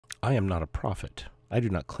I am not a prophet. I do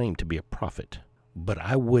not claim to be a prophet. But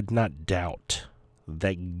I would not doubt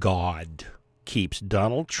that God keeps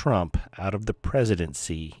Donald Trump out of the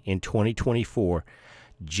presidency in 2024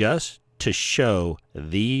 just to show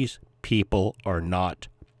these people are not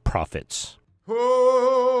prophets.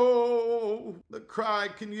 Oh, the cry.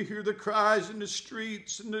 Can you hear the cries in the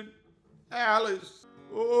streets and the alleys?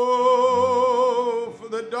 Oh, for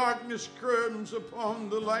the darkness comes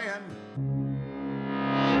upon the land.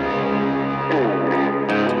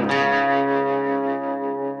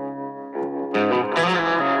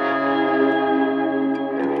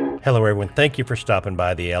 Hello, everyone. Thank you for stopping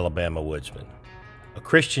by the Alabama Woodsman, a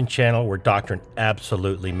Christian channel where doctrine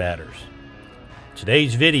absolutely matters.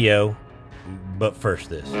 Today's video, but first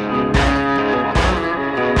this.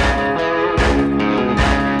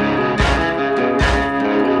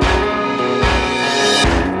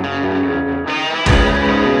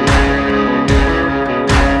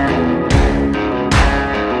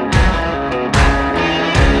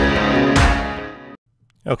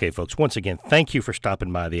 Okay, folks, once again, thank you for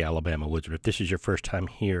stopping by the Alabama Woodsman. If this is your first time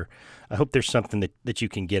here, I hope there's something that you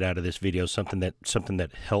can get out of this video, something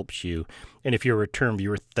that helps you. And if you're a return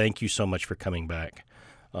viewer, thank you so much for coming back.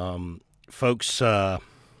 Folks,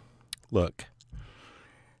 look,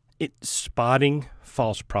 spotting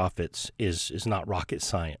false prophets is not rocket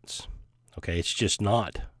science. Okay, it's just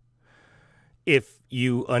not. If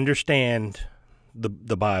you understand the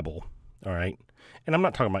Bible, all right, and I'm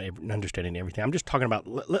not talking about understanding everything. I'm just talking about,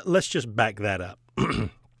 let's just back that up.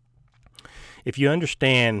 If you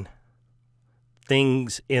understand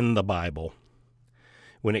things in the Bible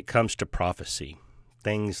when it comes to prophecy,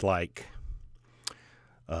 things like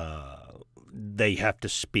they have to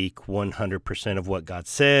speak 100% of what God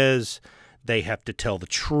says, they have to tell the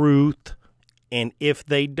truth, and if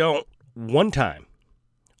they don't, one time,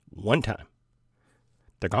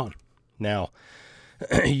 they're gone. Now,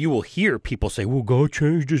 you will hear people say, well, God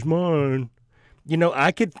changed his mind. You know,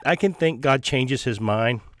 I can think God changes his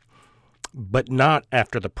mind, but not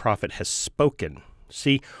after the prophet has spoken.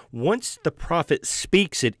 See, once the prophet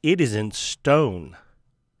speaks it, it is in stone.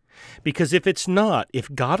 Because if it's not,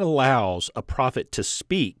 if God allows a prophet to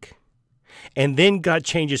speak, and then God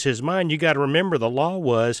changes his mind, you got to remember the law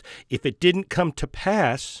was, if it didn't come to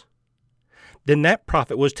pass, then that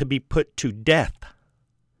prophet was to be put to death.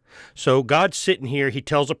 So God's sitting here, he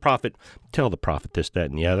tells the prophet, tell the prophet this, that,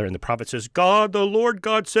 and the other. And the prophet says, God, the Lord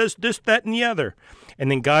God says this, that, and the other.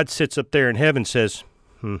 And then God sits up there in heaven and says,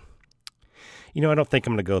 you know, I don't think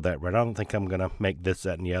I'm going to go that route. I don't think I'm going to make this,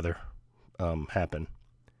 that, and the other happen.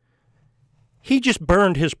 He just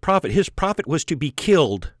burned his prophet. His prophet was to be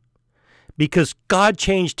killed because God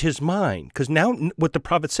changed his mind. Because now what the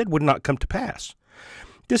prophet said would not come to pass.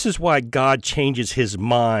 This is why God changes his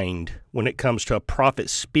mind when it comes to a prophet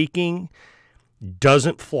speaking.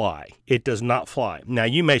 Doesn't fly. It does not fly. Now,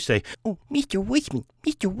 you may say, oh, Mr. Woodsman,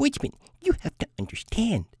 you have to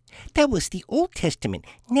understand. That was the Old Testament.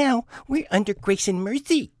 Now we're under grace and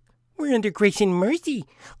mercy. We're under grace and mercy.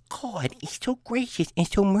 God is so gracious and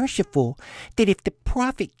so merciful that if the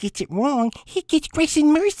prophet gets it wrong, he gets grace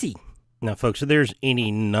and mercy. Now, folks, there's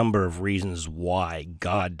any number of reasons why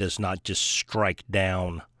God does not just strike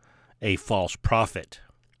down a false prophet.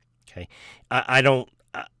 Okay, I don't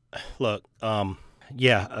look.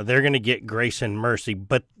 Yeah, they're going to get grace and mercy,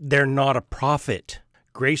 but they're not a prophet.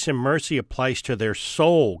 Grace and mercy applies to their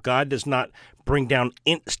soul. God does not bring down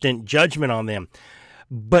instant judgment on them,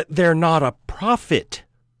 but they're not a prophet.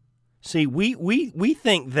 See, we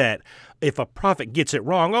think that if a prophet gets it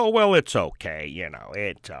wrong, oh, well, it's okay, you know,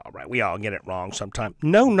 it's all right. We all get it wrong sometime.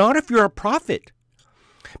 No, not if you're a prophet.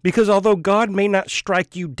 Because although God may not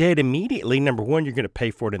strike you dead immediately, number one, you're going to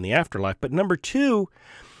pay for it in the afterlife. But number two,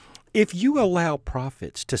 if you allow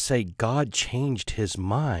prophets to say God changed his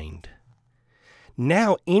mind,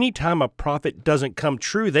 now anytime a prophet doesn't come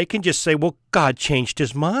true, they can just say, well, God changed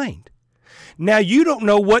his mind. Now you don't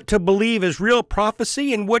know what to believe as real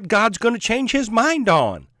prophecy and what God's going to change his mind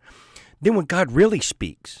on. Then when God really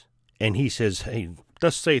speaks and he says, hey,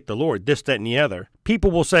 thus saith the Lord, this, that, and the other,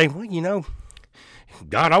 people will say, well, you know,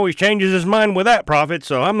 God always changes his mind with that prophet,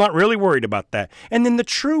 so I'm not really worried about that. And then the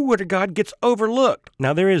true word of God gets overlooked.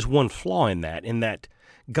 Now there is one flaw in that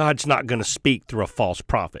God's not going to speak through a false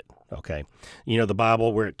prophet. Okay. You know, the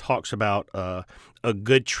Bible where it talks about a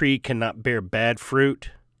good tree cannot bear bad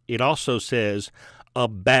fruit. It also says a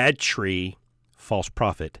bad tree, false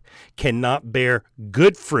prophet, cannot bear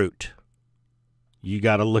good fruit. You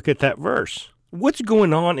got to look at that verse. What's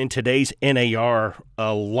going on in today's NAR,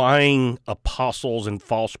 lying apostles and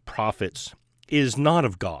false prophets, is not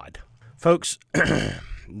of God. Folks,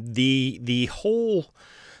 the whole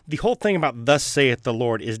The whole thing about thus saith the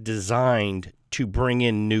Lord is designed to bring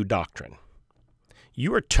in new doctrine.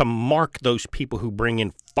 You are to mark those people who bring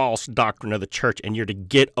in false doctrine of the church, and you're to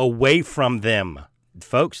get away from them.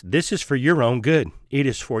 Folks, this is for your own good. It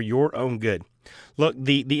is for your own good. Look,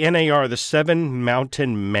 the NAR, the Seven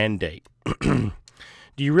Mountain Mandate. Do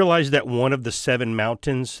you realize that one of the seven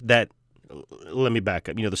mountains that, let me back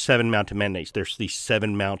up, the Seven Mountain Mandates, there's these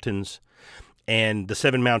seven mountains, and the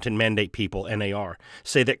Seven Mountain Mandate people, NAR,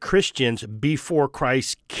 say that Christians before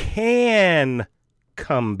Christ can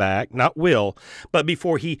come back, not will, but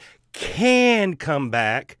before he can come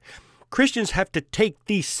back, Christians have to take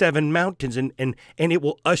these seven mountains and it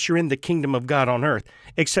will usher in the kingdom of God on earth.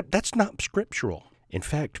 Except that's not scriptural. In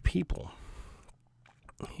fact, people,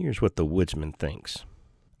 here's what the woodsman thinks.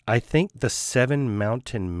 I think the Seven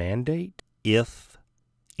Mountain Mandate, if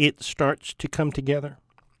it starts to come together,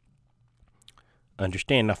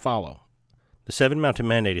 understand, now follow. The Seven Mountain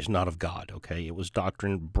Mandate is not of God, okay? It was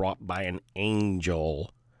doctrine brought by an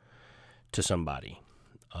angel to somebody.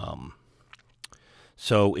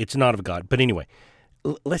 So it's not of God. But anyway,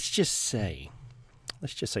 let's just say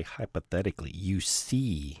hypothetically, you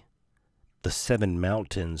see the seven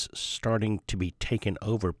mountains starting to be taken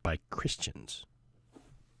over by Christians.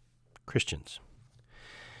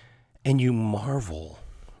 And you marvel,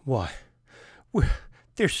 why?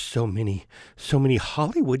 There's so many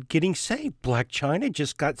Hollywood getting saved. Black China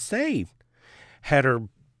just got saved. Had her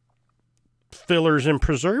fillers and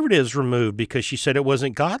preservatives removed because she said it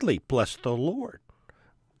wasn't godly. Bless the Lord.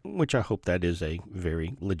 Which I hope that is a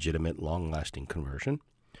very legitimate, long-lasting conversion.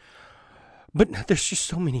 But there's just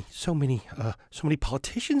so many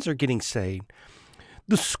politicians are getting saved.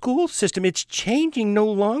 The school system, it's changing. No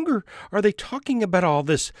longer are they talking about all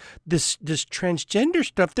this transgender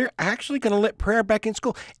stuff. They're actually going to let prayer back in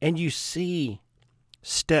school. And you see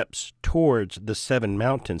steps towards the seven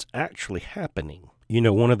mountains actually happening.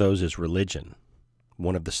 One of those is religion.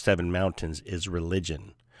 One of the seven mountains is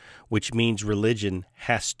religion, which means religion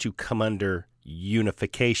has to come under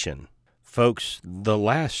unification. Folks, the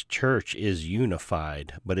last church is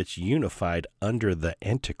unified, but it's unified under the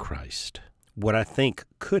Antichrist. What I think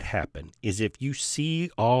could happen is if you see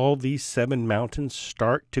all these seven mountains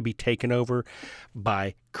start to be taken over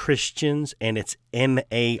by Christians, and it's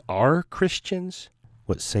NAR Christians,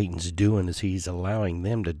 what Satan's doing is he's allowing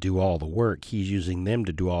them to do all the work. He's using them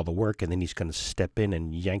to do all the work, and then he's going to step in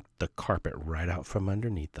and yank the carpet right out from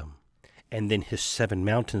underneath them. And then his seven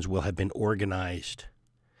mountains will have been organized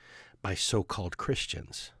by so-called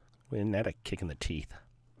Christians. Isn't that a kick in the teeth?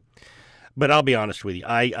 But I'll be honest with you.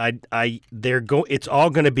 It's all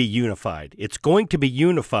going to be unified. It's going to be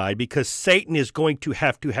unified because Satan is going to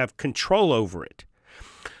have control over it.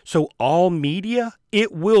 So all media,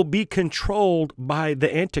 it will be controlled by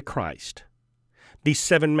the Antichrist. These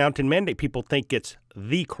Seven Mountain Mandate people think it's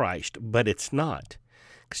the Christ, but it's not.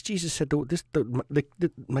 Because Jesus said,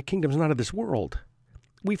 my kingdom's not of this world.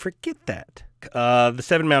 We forget that. The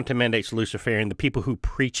Seven Mountain Mandate's Luciferian. The people who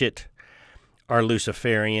preach it are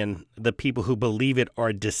Luciferian. The people who believe it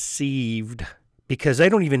are deceived because they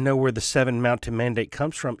don't even know where the Seven Mountain Mandate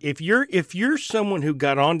comes from. If you're someone who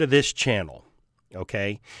got onto this channel,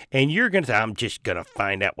 okay, and you're going to say, I'm just going to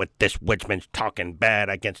find out what this woodsman's talking bad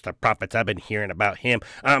against the prophets. I've been hearing about him.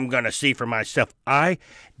 I'm going to see for myself. I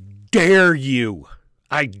dare you.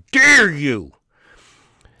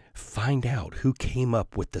 Find out who came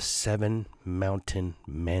up with the Seven Mountain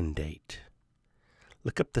Mandate.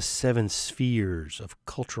 Look up the seven spheres of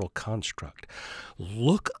cultural construct.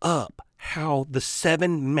 Look up how the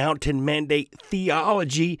Seven Mountain Mandate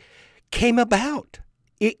theology came about.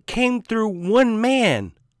 It came through one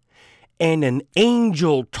man, and an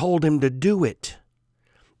angel told him to do it.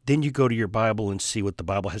 Then you go to your Bible and see what the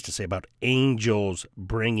Bible has to say about angels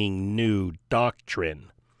bringing new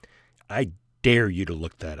doctrine. I dare you to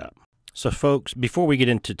look that up. So, folks, before we get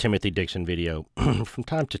into Timothy Dixon video, from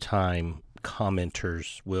time to time,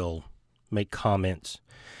 commenters will make comments,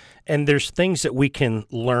 and there's things that we can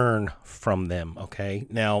learn from them, okay?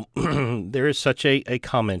 Now, there is such a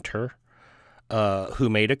commenter who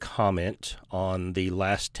made a comment on the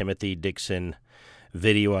last Timothy Dixon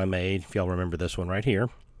video I made, if y'all remember this one right here.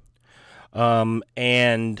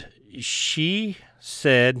 And she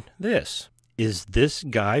said this, is this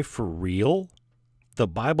guy for real? The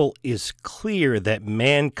Bible is clear that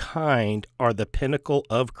mankind are the pinnacle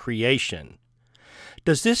of creation.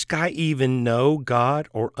 Does this guy even know God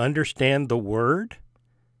or understand the Word?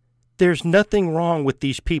 There's nothing wrong with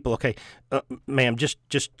these people. Okay, ma'am, just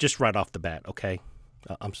right off the bat, okay?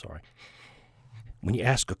 I'm sorry. When you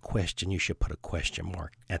ask a question, you should put a question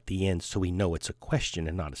mark at the end so we know it's a question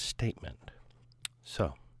and not a statement.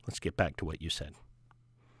 So, let's get back to what you said.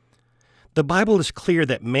 The Bible is clear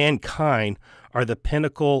that mankind are the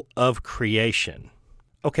pinnacle of creation.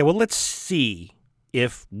 Okay, well, let's see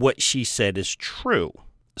if what she said is true.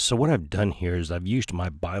 So what I've done here is I've used my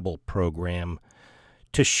Bible program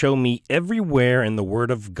to show me everywhere in the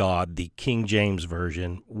Word of God, the King James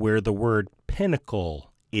Version, where the word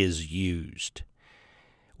pinnacle is used.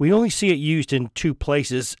 We only see it used in 2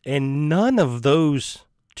 places, and none of those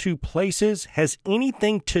 2 places has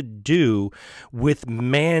anything to do with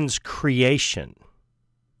man's creation.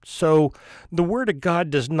 So the Word of God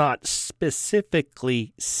does not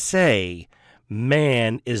specifically say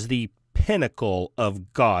man is the pinnacle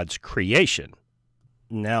of God's creation.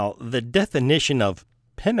 Now, the definition of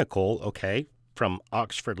pinnacle, okay, from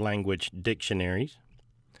Oxford Language Dictionaries,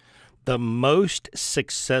 the most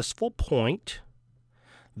successful point,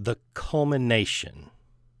 the culmination.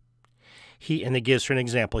 And it gives for an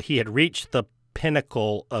example, he had reached the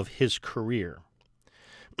pinnacle of his career.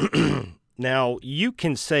 Now, you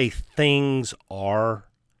can say things are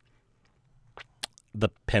the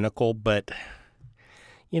pinnacle, but,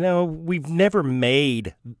 we've never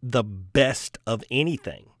made the best of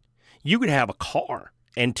anything. You could have a car,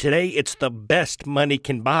 and today it's the best money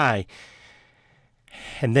can buy,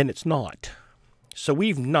 and then it's not. So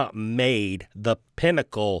we've not made the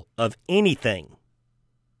pinnacle of anything.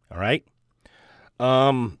 All right?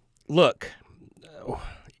 Look,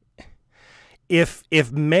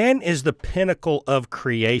 if man is the pinnacle of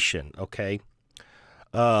creation, okay,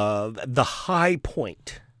 the high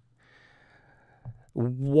point,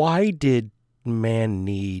 why did man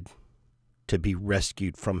need to be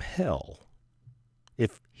rescued from hell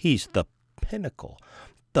if he's the pinnacle,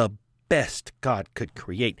 the best God could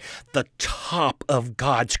create, the top of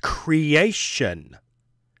God's creation?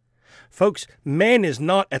 Folks, man is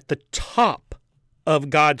not at the top of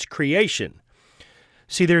God's creation.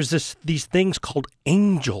 See, there's these things called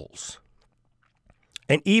angels.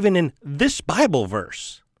 And even in this Bible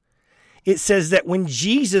verse, it says that when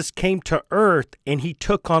Jesus came to earth and he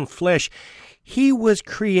took on flesh, he was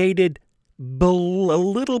created a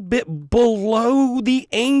little bit below the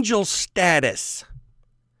angel status.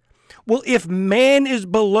 Well, if man is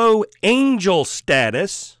below angel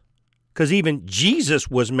status, because even Jesus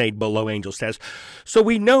was made below angel status, so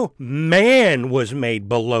we know man was made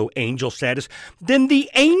below angel status, then the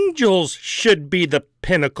angels should be the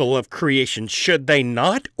pinnacle of creation, should they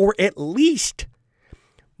not? Or at least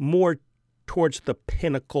more towards the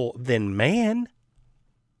pinnacle than man.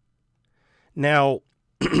 Now,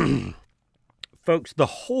 folks, the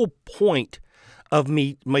whole point of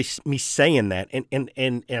me saying that, and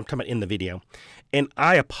I'm talking about in the video, and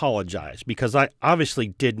I apologize because I obviously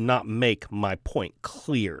did not make my point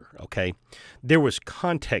clear, okay? There was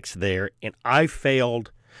context there, and I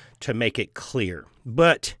failed to make it clear.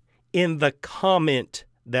 But in the comment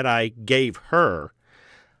that I gave her,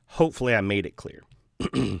 hopefully I made it clear.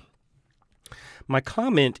 My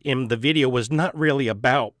comment in the video was not really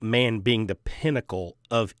about man being the pinnacle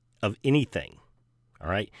of anything, all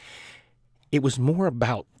right? It was more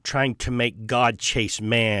about trying to make God chase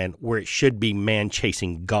man where it should be man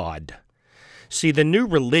chasing God. See, the new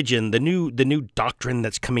religion, the new doctrine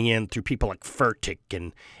that's coming in through people like Furtick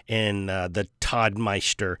and the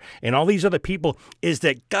Toddmeister and all these other people is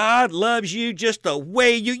that God loves you just the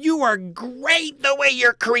way you are great the way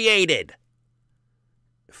you're created.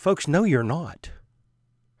 Folks, no, you're not.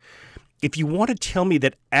 If you want to tell me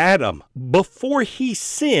that Adam, before he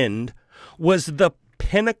sinned, was the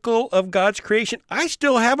pinnacle of God's creation, I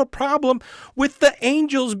still have a problem with the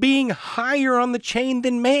angels being higher on the chain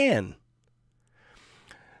than man.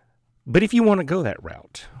 But if you want to go that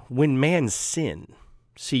route, when man sinned,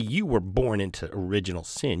 see, you were born into original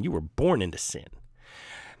sin. You were born into sin.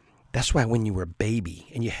 That's why when you were a baby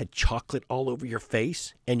and you had chocolate all over your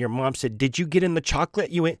face and your mom said, "Did you get in the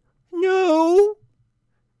chocolate?" You went, "No."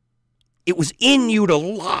 It was in you to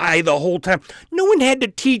lie the whole time. No one had to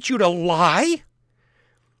teach you to lie.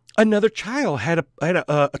 Another child had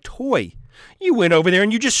a toy. You went over there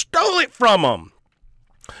and you just stole it from them.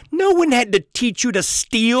 No one had to teach you to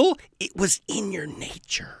steal. It was in your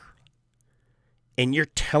nature. And you're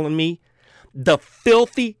telling me the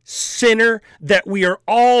filthy sinner that we are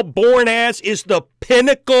all born as is the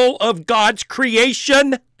pinnacle of God's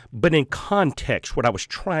creation? But in context, what I was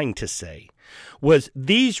trying to say was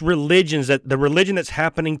these religions, that the religion that's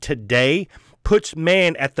happening today puts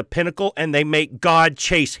man at the pinnacle and they make God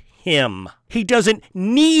chase him. He doesn't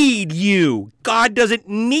need you. God doesn't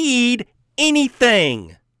need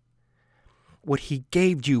anything. What he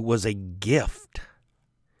gave you was a gift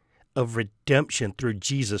of redemption through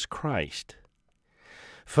Jesus Christ.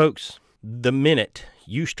 Folks, the minute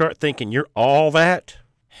you start thinking you're all that,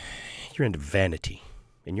 you're into vanity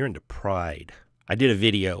and you're into pride. I did a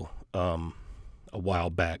video a while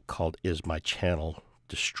back called "Is My Channel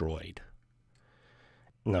Destroyed?"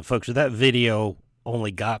 Now, folks, that video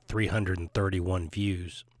only got 331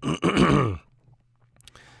 views. Because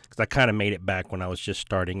I kind of made it back when I was just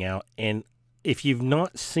starting out. And if you've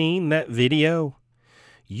not seen that video,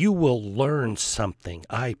 you will learn something.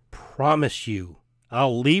 I promise you.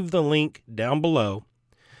 I'll leave the link down below.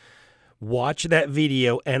 Watch that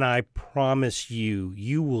video, and I promise you,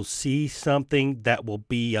 you will see something that will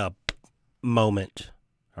be a moment.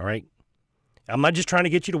 All right? I'm not just trying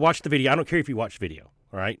to get you to watch the video. I don't care if you watch the video.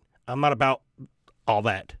 All right? I'm not about all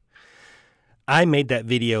that. I made that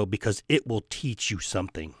video because it will teach you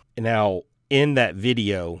something. Now, in that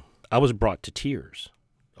video, I was brought to tears.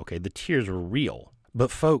 Okay, the tears were real.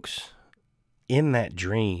 But folks, in that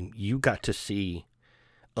dream, you got to see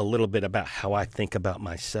a little bit about how I think about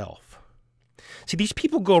myself. See, these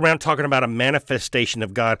people go around talking about a manifestation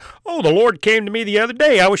of God. Oh, the Lord came to me the other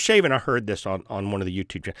day. I was shaving. I heard this on one of the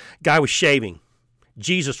YouTube channels. Guy was shaving.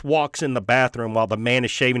 Jesus walks in the bathroom while the man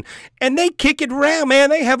is shaving, and they kick it around, man.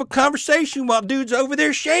 They have a conversation while dude's over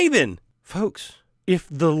there shaving. Folks, if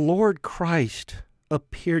the Lord Christ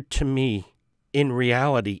appeared to me in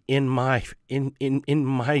reality, in my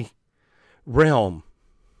realm,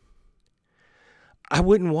 I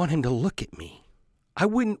wouldn't want him to look at me. I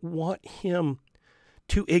wouldn't want him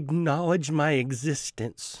to acknowledge my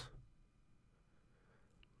existence.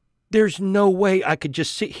 There's no way I could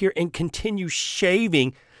just sit here and continue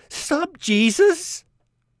shaving. Sup, Jesus?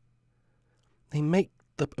 They make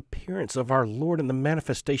the appearance of our Lord and the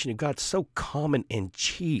manifestation of God so common and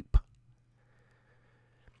cheap.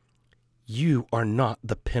 You are not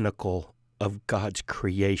the pinnacle of God's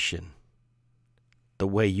creation the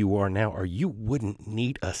way you are now, or you wouldn't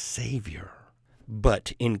need a Savior.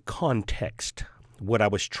 But in context, what I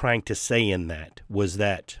was trying to say in that was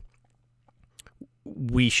that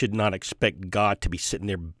we should not expect God to be sitting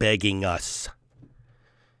there begging us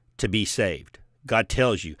to be saved. God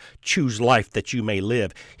tells you, choose life that you may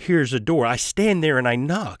live. Here's a door. I stand there and I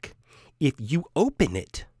knock. If you open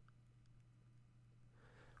it,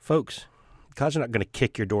 folks, God's not going to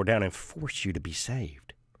kick your door down and force you to be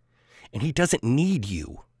saved. And he doesn't need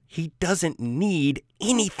you. He doesn't need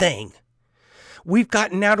anything. We've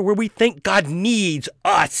gotten now to where we think God needs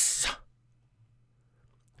us.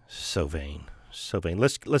 So vain. So vain.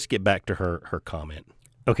 Let's get back to her comment.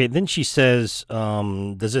 Okay, then she says,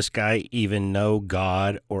 does this guy even know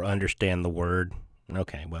God or understand the word?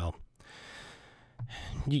 Okay, well,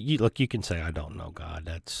 look, you can say I don't know God.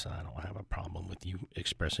 I don't have a problem with you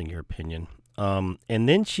expressing your opinion. And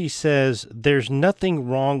then she says, there's nothing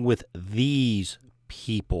wrong with these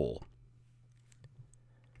people.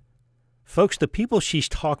 Folks, the people she's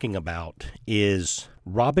talking about is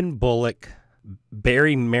Robin Bullock,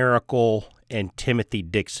 Barry Miracle, and Timothy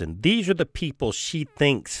Dixon. These are the people she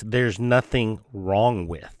thinks there's nothing wrong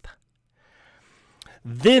with.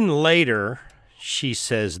 Then later, she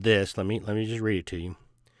says this. Let me just read it to you.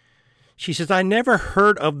 She says, I never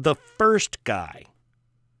heard of the first guy.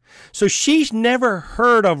 So she's never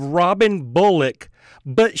heard of Robin Bullock,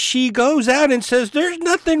 but she goes out and says, there's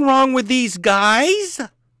nothing wrong with these guys.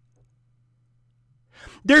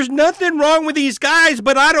 There's nothing wrong with these guys,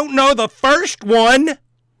 but I don't know the first one. Do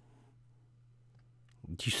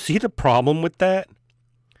you see the problem with that?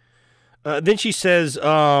 Then she says,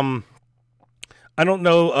 I don't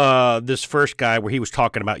know this first guy where he was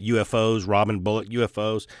talking about UFOs, Robin Bullock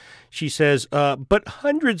UFOs. She says, but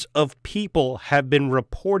hundreds of people have been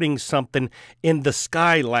reporting something in the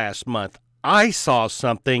sky last month. I saw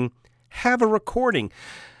something. Have a recording.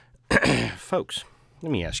 Folks,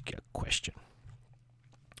 let me ask you a question.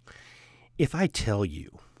 If I tell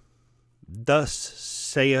you, thus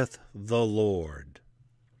saith the Lord,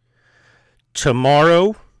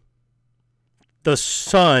 tomorrow the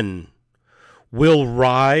sun will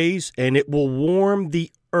rise and it will warm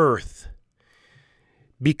the earth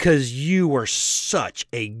because you are such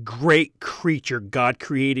a great creature God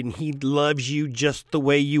created and he loves you just the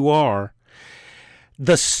way you are.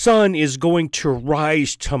 The sun is going to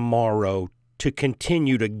rise tomorrow to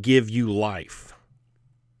continue to give you life.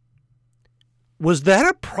 Was that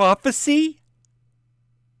a prophecy?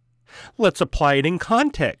 Let's apply it in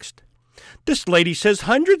context. This lady says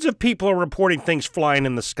hundreds of people are reporting things flying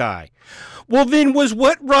in the sky. Well, then was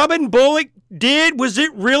what Robin Bullock did, was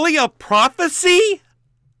it really a prophecy?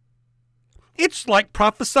 It's like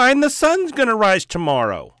prophesying the sun's going to rise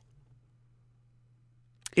tomorrow.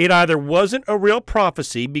 It either wasn't a real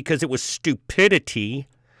prophecy because it was stupidity,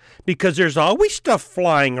 because there's always stuff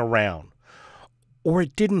flying around, or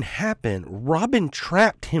it didn't happen. Robin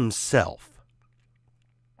trapped himself.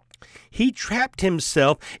 He trapped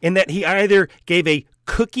himself in that he either gave a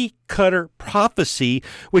cookie-cutter prophecy,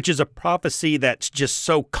 which is a prophecy that's just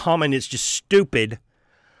so common it's just stupid,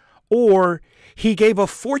 or he gave a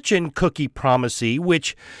fortune cookie prophecy,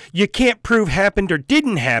 which you can't prove happened or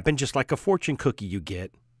didn't happen, just like a fortune cookie you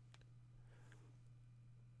get.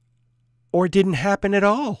 Or it didn't happen at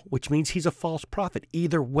all, which means he's a false prophet.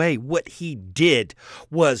 Either way, what he did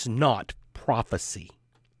was not prophecy.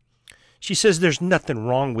 She says there's nothing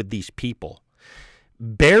wrong with these people.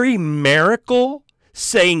 Barry Miracle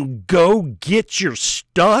saying, go get your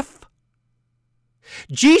stuff?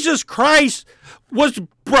 Jesus Christ was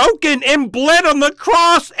broken and bled on the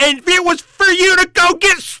cross, and it was for you to go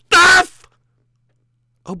get stuff.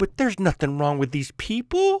 Oh, but there's nothing wrong with these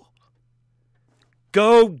people.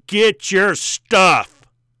 Go get your stuff.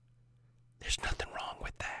 There's nothing wrong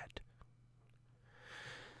with that.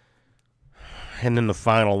 And then the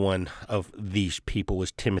final one of these people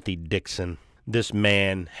was Timothy Dixon. This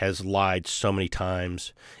man has lied so many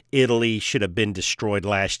times. Italy should have been destroyed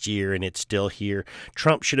last year, and it's still here.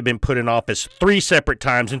 Trump should have been put in office 3 separate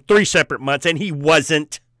times in 3 separate months, and he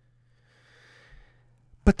wasn't.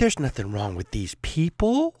 But there's nothing wrong with these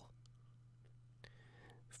people.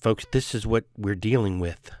 Folks, this is what we're dealing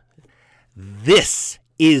with. This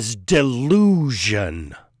is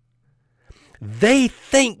delusion. They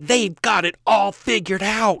think they've got it all figured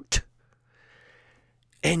out.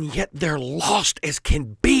 And yet they're lost as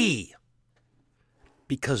can be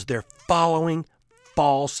because they're following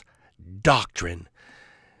false doctrine.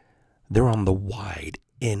 They're on the wide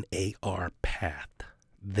NAR path.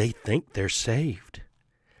 They think they're saved.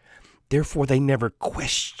 Therefore, they never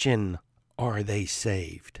question, are they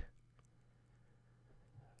saved?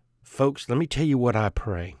 Folks, let me tell you what I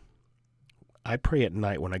pray. I pray at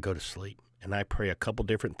night when I go to sleep, and I pray a couple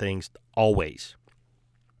different things always.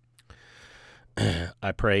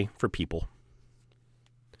 I pray for people.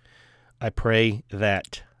 I pray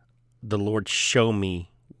that the Lord show me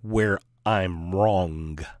where I'm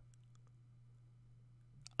wrong.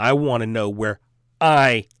 I want to know where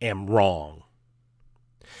I am wrong.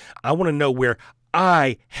 I want to know where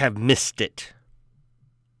I have missed it.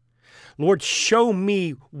 Lord, show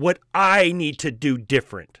me what I need to do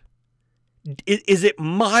different. Is it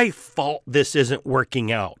my fault this isn't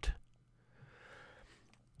working out?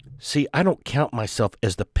 See, I don't count myself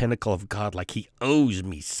as the pinnacle of God like he owes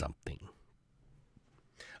me something.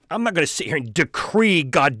 I'm not going to sit here and decree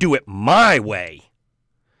God do it my way.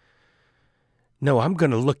 No, I'm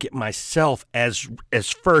going to look at myself as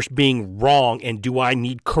first being wrong, and do I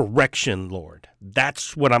need correction, Lord?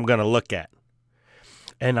 That's what I'm going to look at.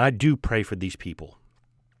 And I do pray for these people.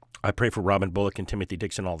 I pray for Robin Bullock and Timothy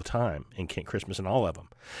Dixon all the time, and Kent Christmas and all of them.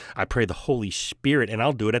 I pray the Holy Spirit, and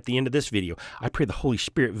I'll do it at the end of this video. I pray the Holy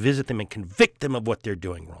Spirit visit them and convict them of what they're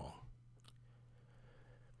doing wrong,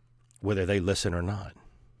 whether they listen or not.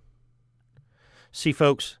 See,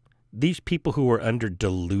 folks, these people who are under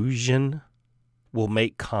delusion will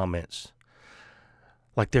make comments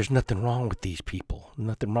like there's nothing wrong with these people,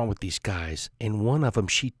 nothing wrong with these guys. And one of them,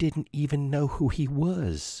 she didn't even know who he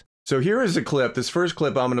was. So here is a clip. This first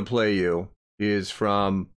clip I'm going to play you is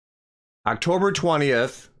from October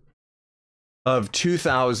 20th of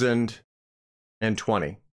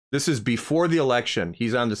 2020. This is before the election.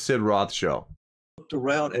 He's on the Sid Roth show. Looked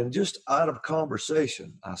around and just out of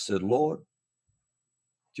conversation, I said, Lord,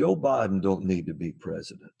 Joe Biden don't need to be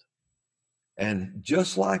president. And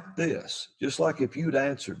just like this, just like if you'd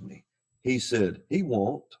answered me, he said, he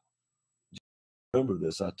won't. Remember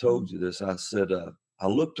this, I told you this. I said, I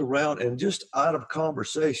looked around and just out of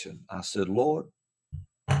conversation, I said, Lord,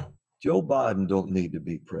 Joe Biden don't need to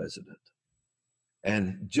be president.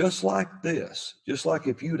 And just like this, just like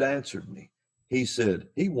if you'd answered me, he said,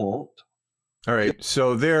 he won't. All right.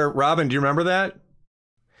 So there, Robin, do you remember that?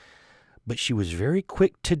 But she was very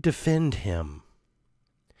quick to defend him.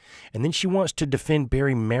 And then she wants to defend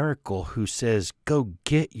Barry Miracle, who says, go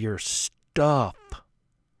get your stuff.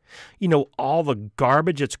 You know, all the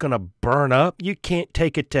garbage that's going to burn up, you can't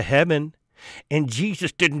take it to heaven. And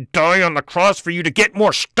Jesus didn't die on the cross for you to get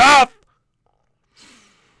more stuff.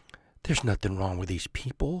 There's nothing wrong with these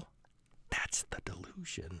people. That's the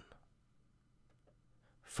delusion.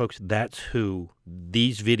 Folks, that's who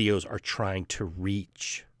these videos are trying to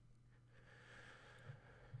reach.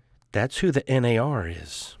 That's who the NAR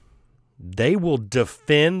is. They will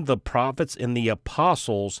defend the prophets and the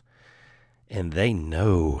apostles, and they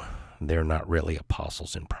know they're not really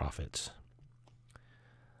apostles and prophets.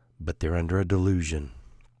 But they're under a delusion.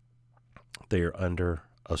 They are under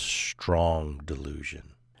a strong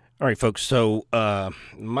delusion. All right, folks. So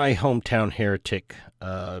my hometown heretic,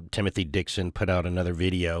 Timothy Dixon, put out another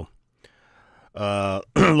video.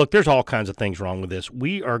 Look, there's all kinds of things wrong with this.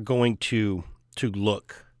 We are going to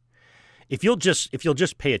look. If you'll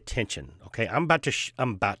just pay attention, okay? I'm about to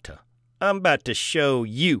show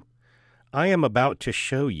you. I am about to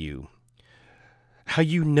show you how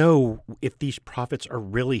you know if these prophets are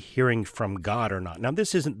really hearing from God or not. Now,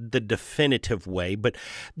 this isn't the definitive way, but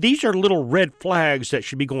these are little red flags that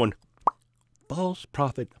should be going, false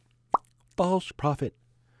prophet, false prophet.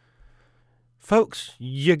 Folks,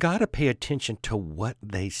 you got to pay attention to what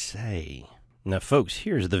they say. Now, folks,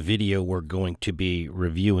 here's the video we're going to be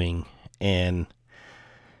reviewing. And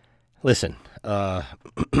listen, I'm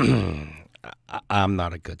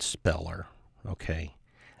not a good speller, okay?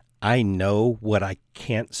 I know what I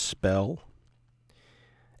can't spell,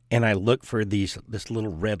 and I look for this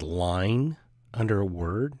little red line under a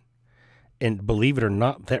word, and believe it or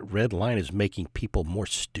not, that red line is making people more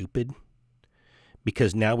stupid,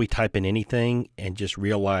 because now we type in anything and just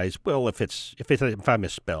realize, well, if I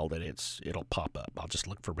misspelled it, it'll pop up. I'll just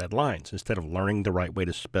look for red lines instead of learning the right way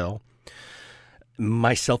to spell,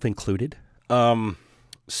 myself included. But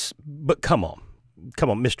come on,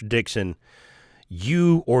 Mr. Dixon.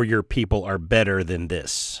 You or your people are better than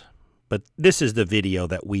this. But this is the video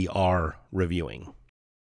that we are reviewing.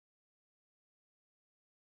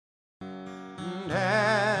 And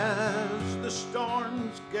as the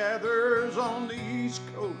storms gathers on the East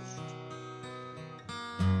Coast,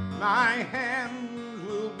 my hands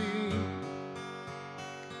will be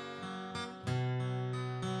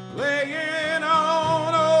laying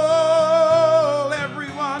on all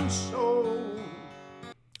everyone's soul.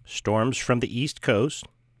 Storms from the East Coast.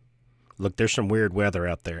 Look, there's some weird weather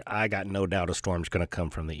out there. I got no doubt a storm's going to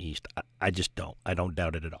come from the east. I just don't. I don't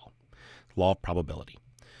doubt it at all. Law of probability.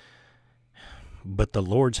 But the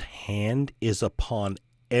Lord's hand is upon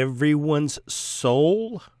everyone's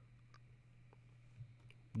soul.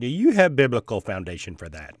 Do you have biblical foundation for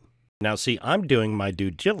that? Now, see, I'm doing my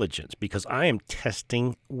due diligence because I am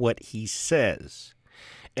testing what he says.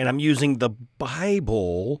 And I'm using the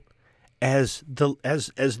Bible as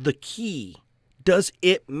the key. Does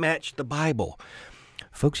it match the Bible?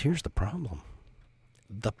 Folks, here's the problem.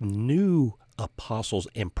 The new apostles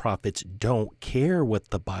and prophets don't care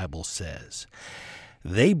what the Bible says.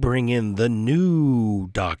 They bring in the new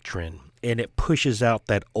doctrine, and it pushes out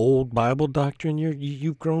that old Bible doctrine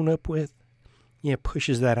you've grown up with. Yeah, it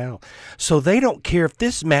pushes that out. So they don't care if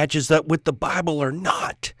this matches up with the Bible or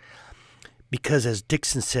not. Because as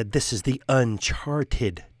Dixon said, this is the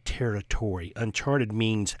uncharted territory. Uncharted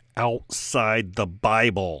means outside the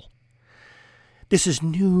Bible. This is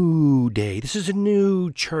new day. This is a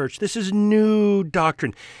new church. This is new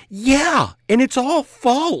doctrine. Yeah, and it's all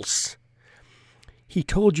false. He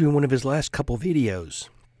told you in one of his last couple videos,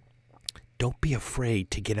 don't be afraid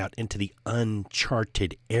to get out into the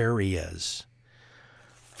uncharted areas.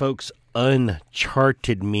 Folks,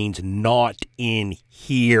 uncharted means not in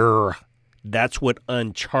here. That's what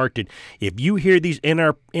uncharted. If you hear these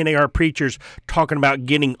NAR preachers talking about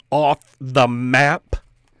getting off the map,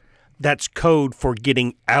 that's code for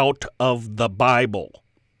getting out of the Bible.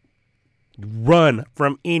 Run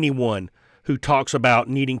from anyone who talks about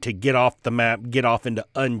needing to get off the map, get off into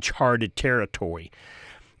uncharted territory.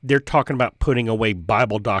 They're talking about putting away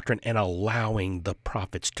Bible doctrine and allowing the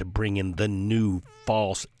prophets to bring in the new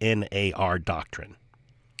false NAR doctrine.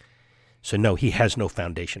 So no, he has no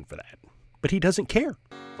foundation for that. But he doesn't care.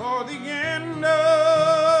 For the end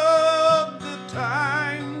of the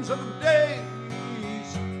times of the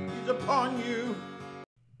days is upon you.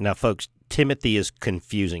 Now, folks, Timothy is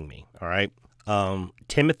confusing me, all right?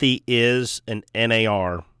 Timothy is an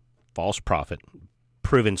NAR, false prophet,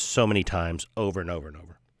 proven so many times over and over and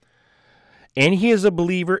over. And he is a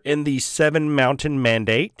believer in the seven mountain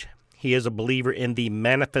mandate. He is a believer in the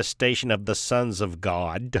manifestation of the sons of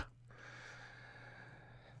God.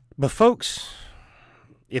 But folks,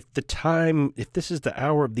 if this is the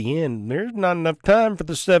hour of the end, there's not enough time for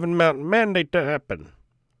the seven mountain mandate to happen.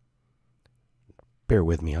 Bear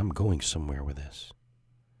with me, I'm going somewhere with this.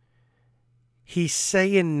 He's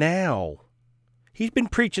saying now. He's been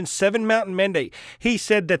preaching seven mountain mandate. He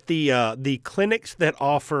said that the clinics that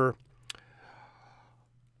offer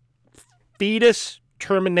fetus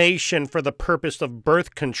termination for the purpose of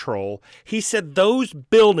birth control, he said those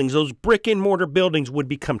buildings, those brick and mortar buildings, would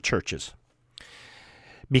become churches.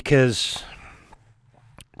 Because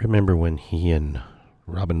remember when he and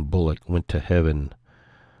Robin Bullock went to heaven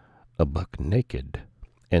buck naked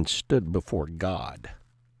and stood before God,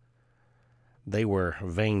 They were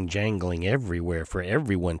vain jangling everywhere for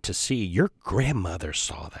everyone to see. Your grandmother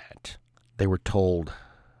saw that. They were told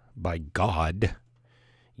by God,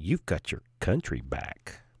 you've got your country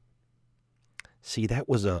back. See, that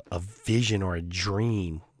was a vision or a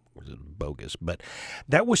dream. It was bogus, but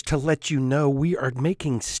that was to let you know we are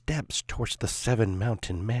making steps towards the 7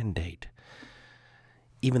 Mountain Mandate.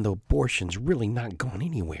 Even though abortion's really not going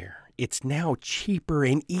anywhere, it's now cheaper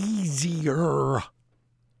and easier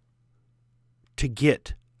to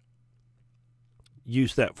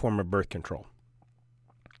use that form of birth control.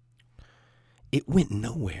 It went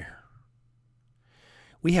nowhere.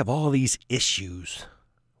 We have all these issues.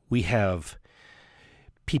 We have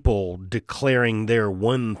people declaring they're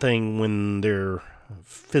one thing when their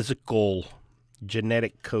physical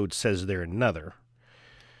genetic code says they're another.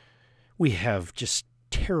 We have just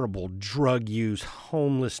terrible drug use,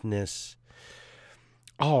 homelessness,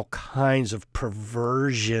 all kinds of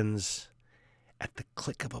perversions at the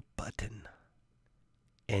click of a button.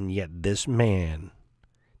 And yet this man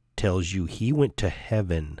tells you he went to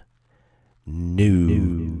heaven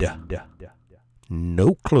nude.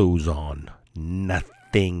 No clothes on.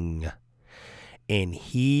 Nothing. And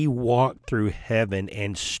he walked through heaven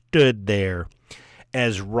and stood there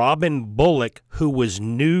as Robin Bullock, who was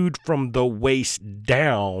nude from the waist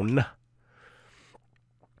down.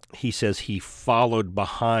 He says he followed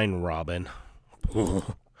behind Robin.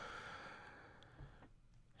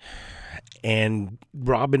 And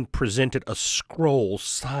Robin presented a scroll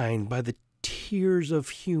signed by the tears of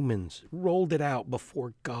humans, rolled it out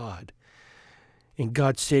before God. And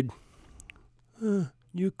God said,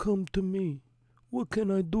 you come to me. What can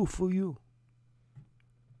I do for you?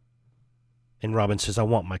 And Robin says, I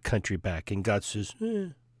want my country back. And God says,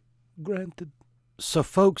 granted. So,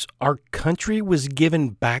 folks, our country was given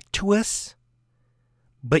back to us,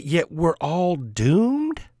 but yet we're all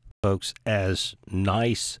doomed? Folks, as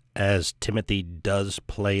nice as Timothy does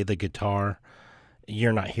play the guitar,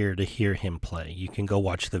 you're not here to hear him play. You can go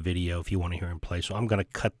watch the video if you want to hear him play. So I'm going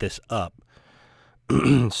to cut this up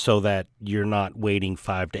so that you're not waiting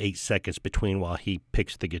 5 to 8 seconds between while he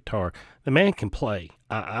picks the guitar. The man can play.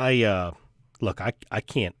 Look, I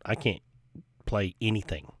can't play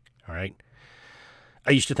anything, all right?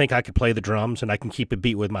 I used to think I could play the drums and I can keep a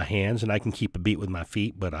beat with my hands and I can keep a beat with my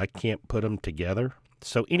feet, but I can't put them together.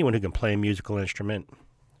 So anyone who can play a musical instrument,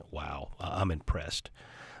 wow, I'm impressed.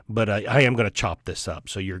 But I am going to chop this up,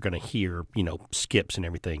 so you're going to hear, skips and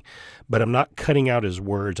everything. But I'm not cutting out his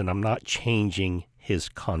words and I'm not changing his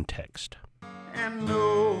context. And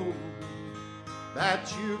know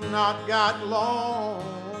that you've not got long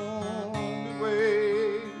to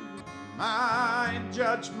wait. My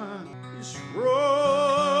judgment is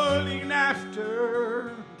rolling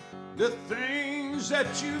after the things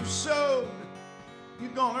that you've sowed.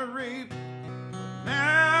 You're gonna reap.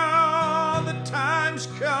 Now the time's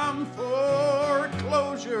come for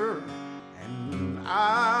closure, and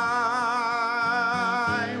I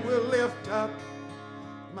will lift up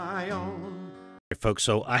my own. Folks,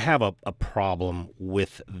 so I have a problem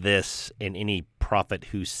with this and any prophet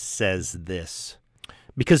who says this,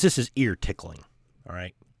 because this is ear tickling, all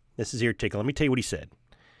right? This is ear tickling. Let me tell you what he said.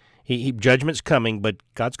 Judgment's coming, but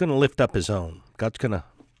God's going to lift up his own. God's going to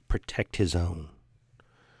protect his own.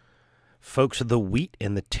 Folks, the wheat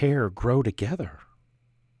and the tare grow together.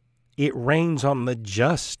 It rains on the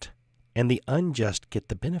just, and the unjust get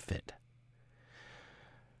the benefit.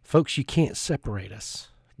 Folks, you can't separate us.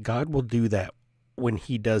 God will do that when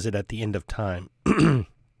he does it at the end of time.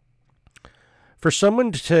 For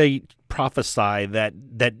someone to prophesy that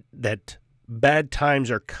bad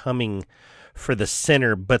times are coming for the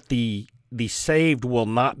sinner, but the saved will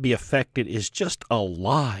not be affected is just a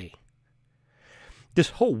lie.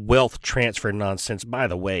 This whole wealth transfer nonsense, by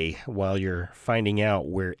the way, while you're finding out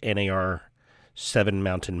where NAR 7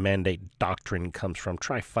 Mountain Mandate doctrine comes from,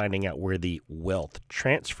 try finding out where the wealth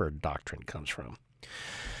transfer doctrine comes from.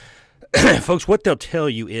 Folks, what they'll tell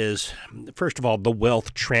you is, first of all, the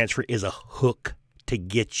wealth transfer is a hook to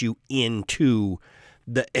get you into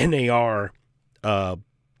the NAR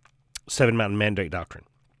 7 Mountain Mandate doctrine.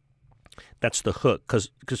 That's the hook,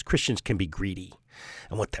 because Christians can be greedy.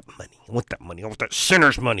 I want that money. I want that money. I want that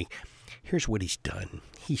sinner's money. Here's what he's done.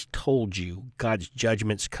 He's told you God's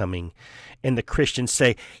judgment's coming, and the Christians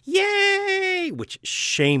say, yay, which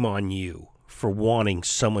shame on you for wanting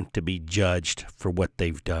someone to be judged for what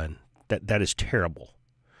they've done. That is terrible.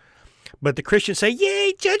 But the Christians say,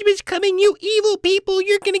 yay, judgment's coming, you evil people,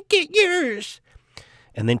 you're going to get yours.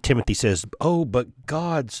 And then Timothy says, oh, but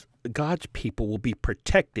God's God's people will be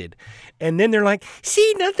protected. And then they're like,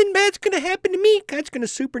 see, nothing bad's going to happen to me. God's going to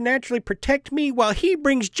supernaturally protect me while he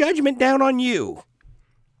brings judgment down on you.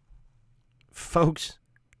 Folks,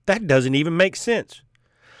 that doesn't even make sense.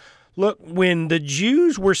 Look, when the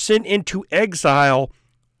Jews were sent into exile,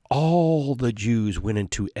 all the Jews went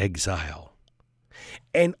into exile.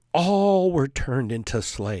 And all were turned into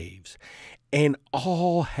slaves. And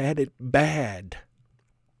all had it bad.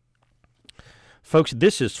 Folks,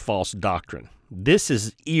 this is false doctrine. This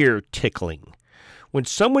is ear tickling. When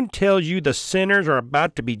someone tells you the sinners are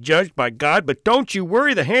about to be judged by God, but don't you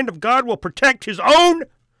worry, the hand of God will protect his own.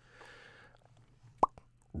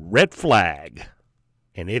 Red flag.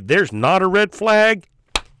 And if there's not a red flag,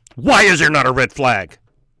 why is there not a red flag?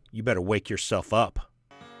 You better wake yourself up.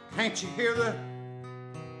 Can't you hear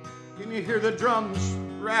can you hear the drums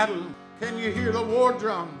rattle? Can you hear the war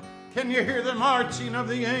drum? Can you hear the marching of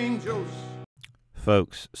the angels?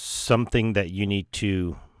 Folks, something that you need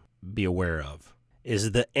to be aware of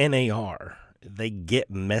is the NAR. They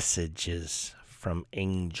get messages from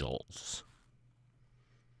angels.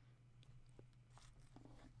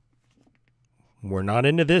 We're not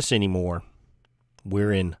into this anymore.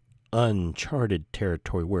 We're in uncharted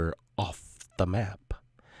territory. We're off the map.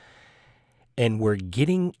 And we're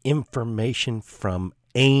getting information from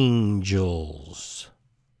angels.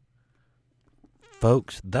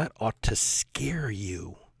 Folks, that ought to scare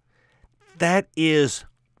you. That is,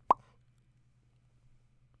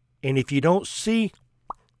 and if you don't see,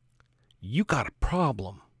 you got a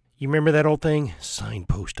problem. You remember that old thing?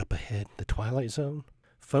 Signpost up ahead, the Twilight Zone?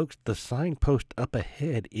 Folks, the signpost up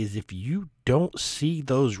ahead is if you don't see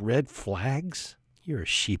those red flags, you're a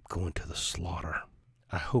sheep going to the slaughter.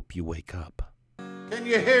 I hope you wake up. Can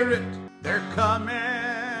you hear it? They're coming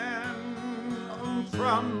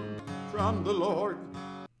from the Lord.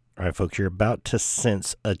 All right, folks, you're about to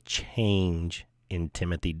sense a change in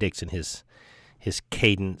Timothy Dixon. His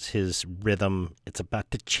cadence, his rhythm, it's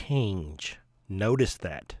about to change. Notice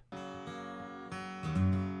that.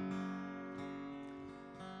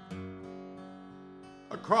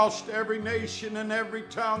 Across every nation and every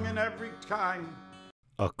tongue and every time.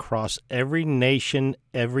 Across every nation,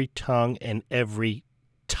 every tongue, and every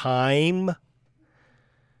time.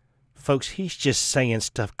 Folks, he's just saying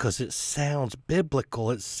stuff because it sounds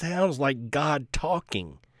biblical. It sounds like God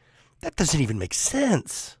talking. That doesn't even make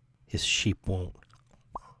sense. His sheep won't.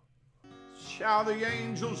 Shall the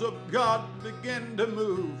angels of God begin to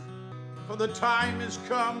move? For the time is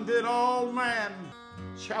come that all man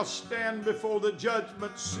shall stand before the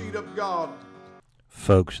judgment seat of God.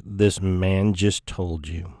 Folks, this man just told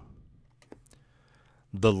you.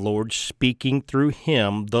 The Lord speaking through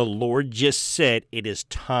him, the Lord just said it is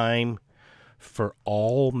time for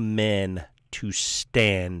all men to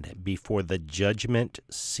stand before the judgment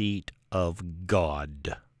seat of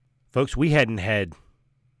God. Folks, we hadn't had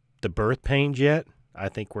the birth pains yet. I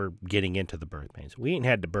think we're getting into the birth pains. We ain't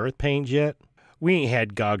had the birth pains yet. We ain't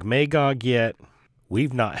had Gog Magog yet.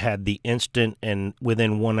 We've not had the instant and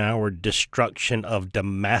within 1 hour destruction of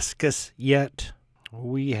Damascus yet.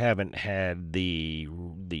 We haven't had the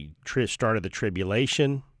start of the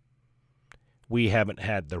tribulation. We haven't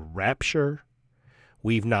had the rapture.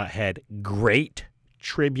 We've not had great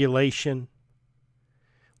tribulation.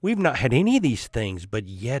 We've not had any of these things, but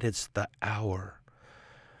yet it's the hour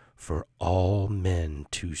for all men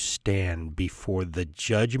to stand before the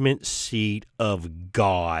judgment seat of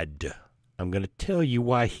God. I'm going to tell you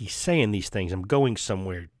why he's saying these things. I'm going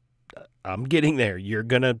somewhere. I'm getting there.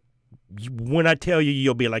 When I tell you,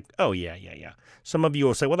 you'll be like, oh, yeah. Some of you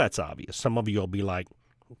will say, well, that's obvious. Some of you will be like,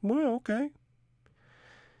 well, okay.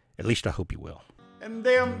 At least I hope you will. And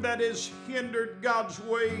them that is hindered God's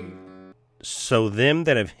way. So them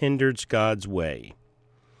that have hindered God's way.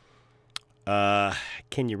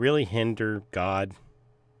 Can you really hinder God?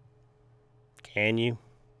 Can you?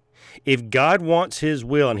 If God wants his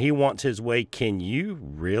will and he wants his way, can you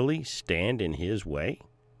really stand in his way?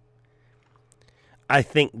 I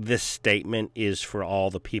think this statement is for all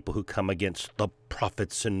the people who come against the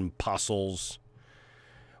prophets and apostles.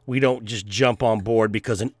 We don't just jump on board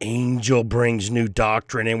because an angel brings new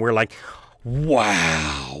doctrine and we're like,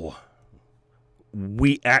 wow.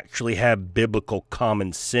 We actually have biblical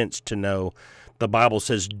common sense to know the Bible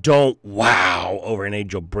says don't wow over an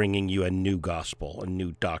angel bringing you a new gospel, a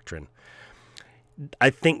new doctrine. I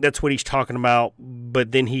think that's what he's talking about,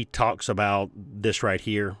 but then he talks about this right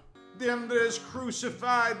here. Them that is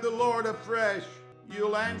crucified the Lord afresh,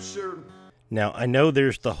 you'll answer. Now, I know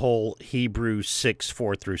there's the whole Hebrews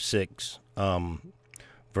 6:4-6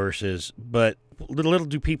 verses, but little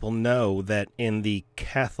do people know that in the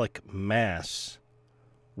Catholic Mass,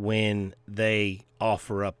 when they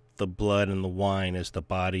offer up the blood and the wine as the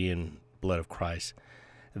body and blood of Christ.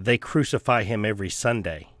 They crucify him every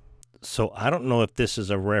Sunday. So I don't know if this is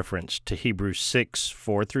a reference to Hebrews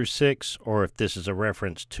 6:4-6, or if this is a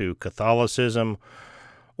reference to Catholicism,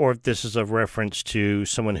 or if this is a reference to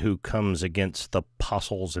someone who comes against the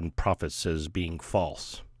apostles and prophets as being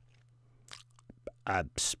false. I'm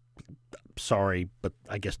sorry, but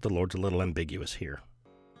I guess the Lord's a little ambiguous here.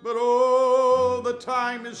 But oh, the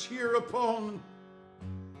time is here upon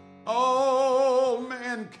all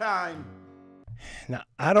mankind. Now,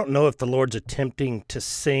 I don't know if the Lord's attempting to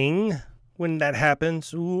sing when that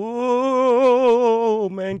happens, "Whoa,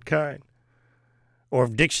 mankind," or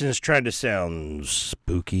if Dixon is trying to sound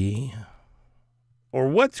spooky, or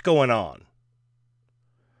what's going on.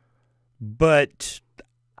 But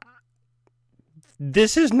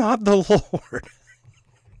this is not the Lord.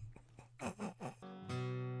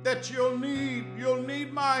 That you'll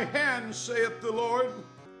need my hands, saith the Lord.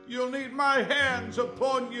 You'll need my hands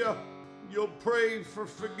upon you. You'll pray for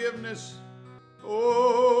forgiveness.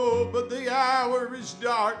 Oh, but the hour is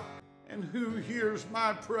dark. And who hears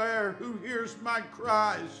my prayer? Who hears my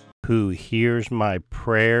cries? Who hears my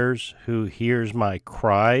prayers? Who hears my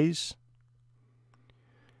cries?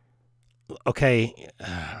 Okay,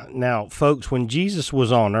 now, folks, when Jesus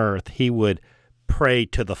was on earth, he would pray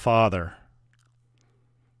to the Father.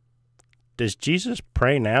 Does Jesus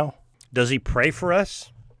pray now? Does he pray for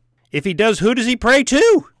us? If he does, who does he pray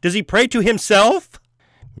to? Does he pray to himself?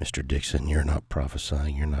 Mr. Dixon, you're not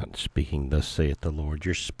prophesying. You're not speaking, thus saith the Lord.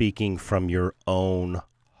 You're speaking from your own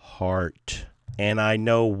heart. And I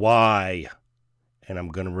know why. And I'm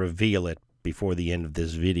going to reveal it before the end of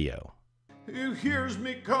this video. Who hears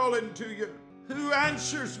me calling to you? Who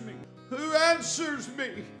answers me? Who answers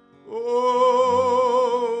me?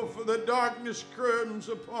 Oh, for the darkness comes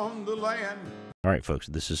upon the land. All right, folks,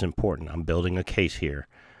 this is important. I'm building a case here.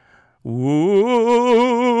 Ooh,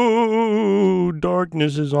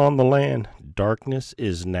 darkness is on the land. Darkness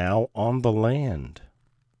is now on the land.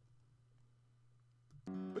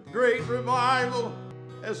 But great revival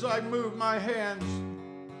as I move my hands.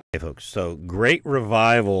 Okay, folks, so great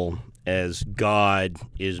revival as God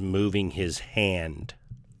is moving his hand.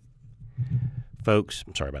 Folks,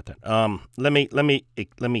 I'm sorry about that. Let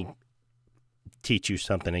me teach you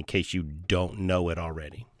something in case you don't know it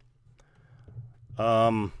already.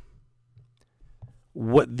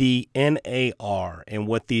 What the NAR and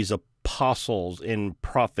what these apostles and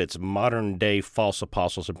prophets, modern day false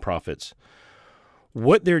apostles and prophets,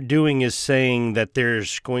 what they're doing is saying that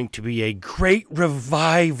there's going to be a great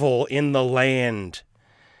revival in the land.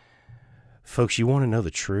 Folks, you want to know the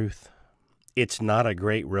truth? It's not a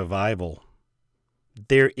great revival.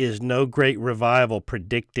 There is no great revival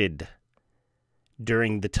predicted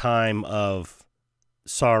during the time of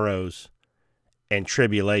sorrows and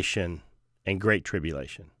tribulation and great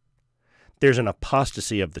tribulation. There's an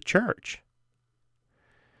apostasy of the church.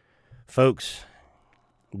 Folks,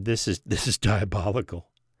 this is diabolical.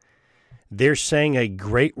 They're saying a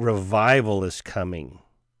great revival is coming.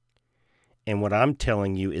 And what I'm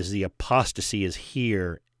telling you is the apostasy is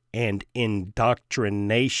here, and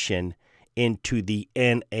indoctrination into the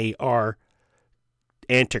NAR,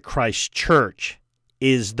 Antichrist church,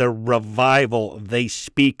 is the revival they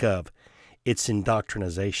speak of. It's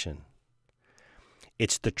indoctrination.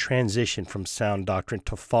 It's the transition from sound doctrine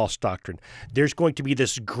to false doctrine. There's going to be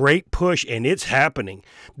this great push, and it's happening,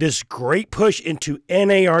 this great push into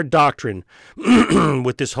NAR doctrine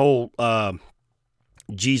with this whole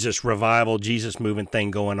Jesus revival, Jesus movement thing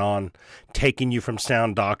going on, taking you from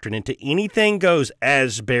sound doctrine into anything goes,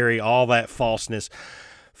 Asbury, all that falseness.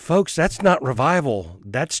 Folks, that's not revival.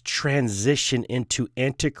 That's transition into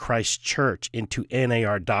Antichrist church, into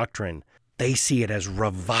NAR doctrine. They see it as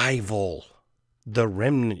revival. The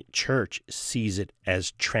remnant church sees it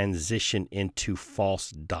as transition into false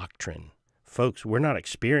doctrine. Folks, we're not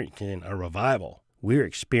experiencing a revival. We're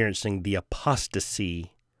experiencing the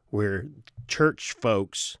apostasy where church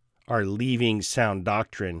folks are leaving sound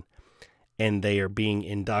doctrine and they are being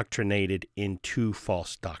indoctrinated into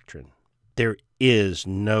false doctrine. There is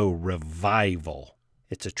no revival.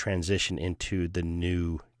 It's a transition into the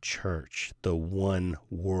new church, the one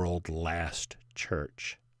world last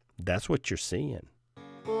church. That's what you're seeing.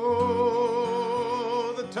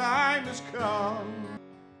 Oh, the time has come.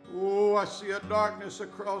 Oh, I see a darkness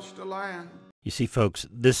across the land. You see, folks,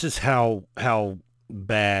 this is how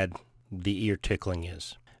bad the ear tickling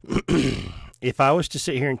is. If I was to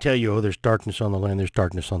sit here and tell you, oh, there's darkness on the land, there's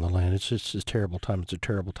darkness on the land, it's a terrible time, it's a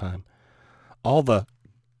terrible time. All the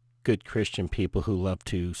good Christian people who love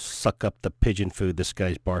to suck up the pigeon food this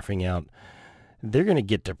guy's barfing out, they're going to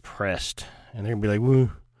get depressed. And they're going to be like,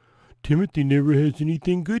 well, Timothy never has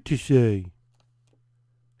anything good to say.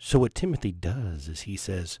 So what Timothy does is he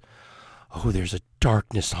says, oh, there's a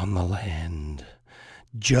darkness on the land.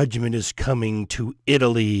 Judgment is coming to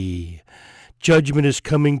Italy. Judgment is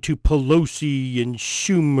coming to Pelosi and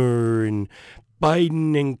Schumer and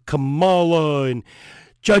Biden and Kamala, and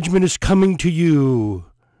judgment is coming to you.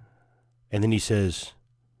 And then he says,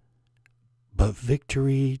 but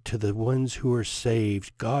victory to the ones who are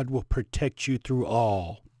saved. God will protect you through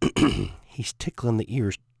all. He's tickling the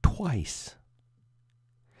ears twice.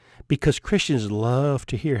 Because Christians love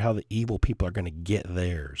to hear how the evil people are going to get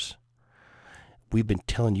theirs. We've been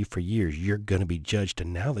telling you for years, you're going to be judged,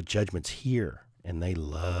 and now the judgment's here. And they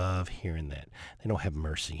love hearing that. They don't have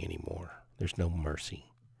mercy anymore. There's no mercy.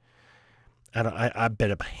 I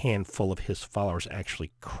bet a handful of his followers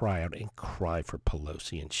actually cry out and cry for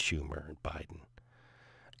Pelosi and Schumer and Biden.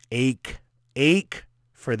 Ache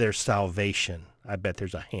for their salvation. I bet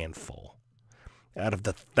there's a handful out of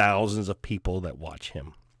the thousands of people that watch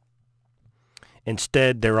him.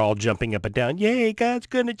 Instead, they're all jumping up and down. Yay, God's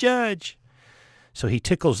going to judge. So he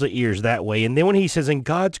tickles the ears that way. And then when he says, and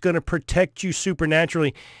God's going to protect you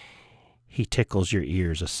supernaturally, he tickles your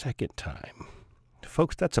ears a second time.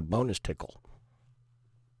 Folks, that's a bonus tickle.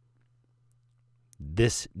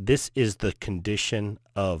 This is the condition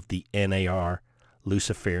of the NAR,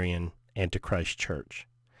 Luciferian Antichrist Church.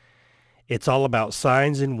 It's all about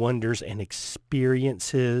signs and wonders and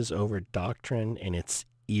experiences over doctrine, and it's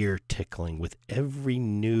ear tickling with every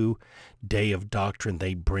new day of doctrine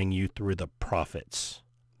they bring you through the prophets.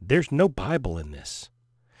 There's no Bible in this.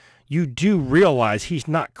 You do realize he's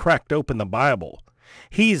not cracked open the Bible.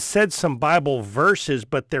 He's said some Bible verses,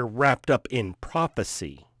 but they're wrapped up in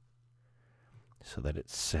prophecy so that it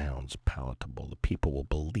sounds palatable. The people will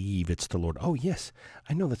believe it's the Lord. Oh, yes,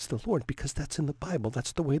 I know that's the Lord because that's in the Bible.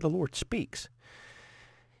 That's the way the Lord speaks.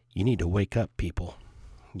 You need to wake up, people.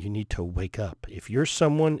 You need to wake up. If you're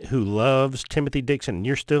someone who loves Timothy Dixon and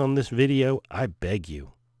you're still in this video, I beg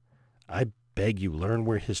you, learn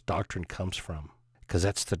where his doctrine comes from. Because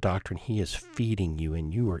that's the doctrine he is feeding you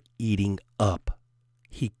and you are eating up.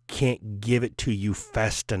 He can't give it to you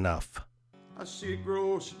fast enough. I see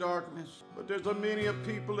gross darkness, but there's a many of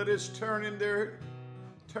people that is turning their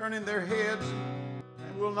heads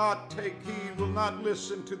and will not take heed, will not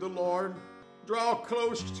listen to the Lord. Draw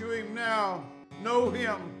close to him now. Know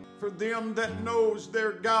him, for them that knows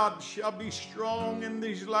their God shall be strong in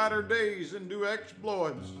these latter days and do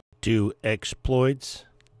exploits. Do exploits?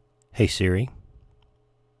 Hey Siri.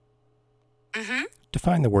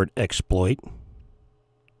 Define the word exploit.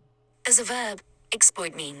 As a verb,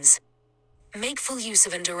 exploit means make full use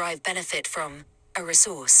of and derive benefit from a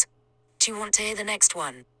resource. Do you want to hear the next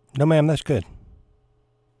one? No, ma'am, that's good.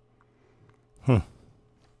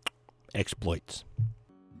 Exploits.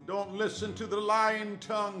 Don't listen to the lying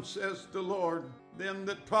tongue, says the Lord, them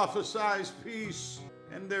that prophesies peace,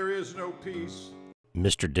 and there is no peace.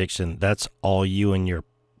 Mr. Dixon, that's all you and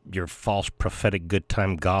your false prophetic good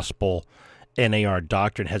time gospel NAR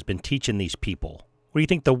doctrine has been teaching these people. What do you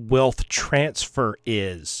think the wealth transfer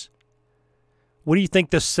is? What do you think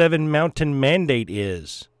the 7 Mountain Mandate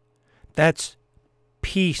is? That's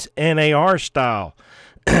peace NAR style.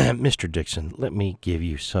 Mr. Dixon, let me give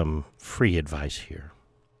you some free advice here.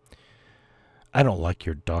 I don't like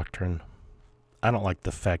your doctrine. I don't like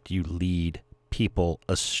the fact you lead people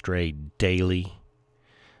astray daily.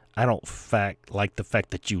 I don't like the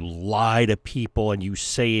fact that you lie to people and you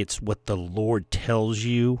say it's what the Lord tells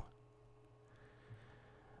you.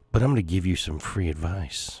 But I'm going to give you some free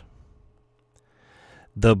advice.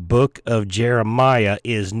 The book of Jeremiah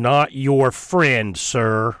is not your friend,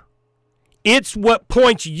 sir. It's what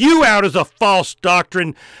points you out as a false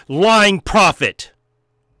doctrine, lying prophet.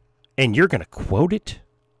 And you're going to quote it?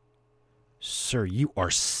 Sir, you are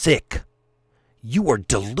sick. You are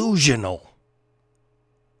delusional.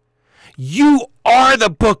 You are the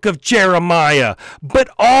book of Jeremiah, but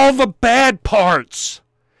all the bad parts.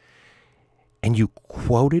 And you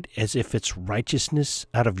quote it as if it's righteousness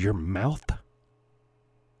out of your mouth?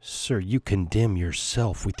 Sir, you condemn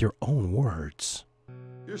yourself with your own words.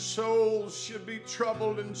 Your souls should be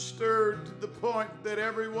troubled and stirred to the point that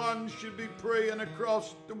everyone should be praying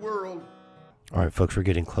across the world. All right, folks, we're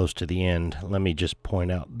getting close to the end. Let me just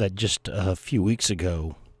point out that just a few weeks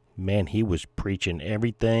ago, man, he was preaching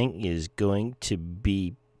everything is going to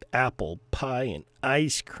be apple pie and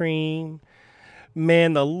ice cream.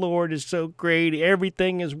 Man, the Lord is so great.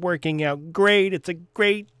 Everything is working out great. It's a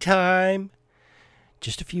great time.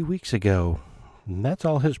 Just a few weeks ago, and that's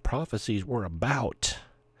all his prophecies were about.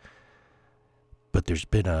 But there's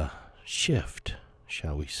been a shift,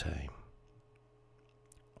 shall we say.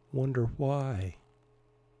 Wonder why?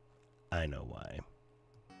 I know why.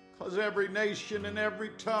 Because every nation and every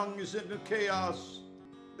tongue is in a chaos.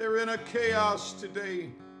 They're in a chaos today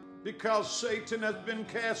because Satan has been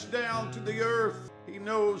cast down to the earth. He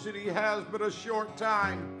knows that he has but a short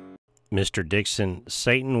time. Mr. Dixon,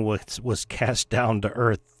 Satan was cast down to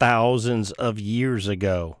earth thousands of years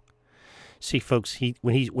ago. See, folks,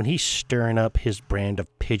 when he's stirring up his brand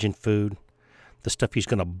of pigeon food, the stuff he's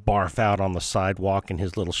going to barf out on the sidewalk and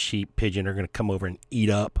his little sheep pigeon are going to come over and eat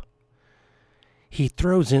up, he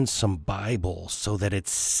throws in some Bible so that it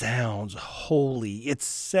sounds holy. It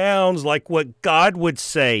sounds like what God would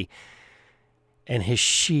say. And his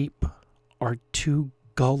sheep are too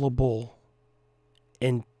gullible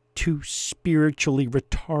and too spiritually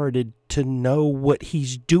retarded to know what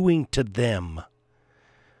he's doing to them.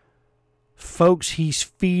 Folks, he's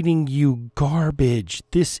feeding you garbage.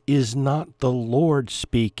 This is not the Lord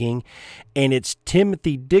speaking, and it's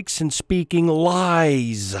Timothy Dixon speaking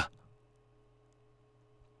lies.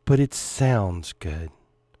 But it sounds good.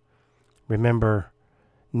 Remember,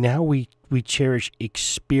 now we cherish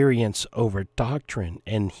experience over doctrine,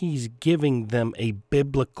 and he's giving them a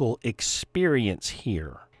biblical experience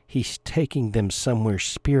here. He's taking them somewhere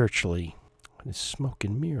spiritually. It's smoke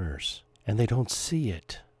and mirrors, and they don't see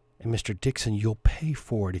it. And Mr. Dixon, you'll pay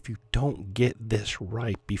for it if you don't get this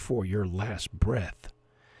right before your last breath.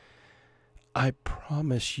 I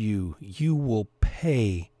promise you, you will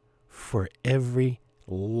pay for every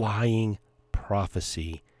lying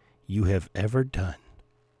prophecy you have ever done.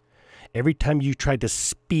 Every time you tried to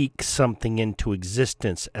speak something into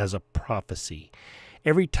existence as a prophecy,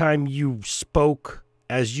 every time you spoke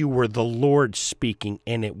as you were the Lord speaking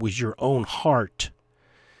and it was your own heart,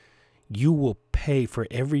 you will pay for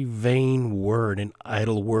every vain word and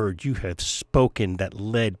idle word you have spoken that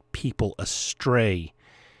led people astray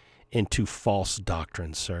into false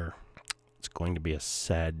doctrine, sir. It's going to be a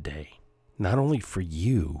sad day. Not only for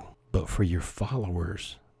you, but for your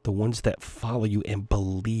followers, the ones that follow you and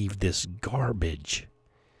believe this garbage.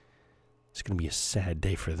 It's going to be a sad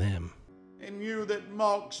day for them. And you that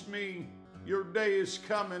mocks me, your day is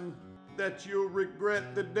coming that you'll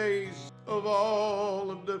regret the days of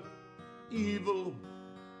all of the evil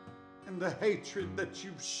and the hatred that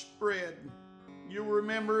you've spread. You'll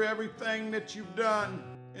remember everything that you've done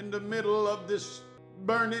in the middle of this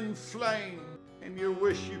burning flame. And you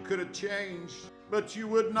wish you could have changed. But you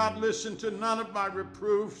would not listen to none of my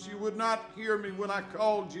reproofs. You would not hear me when I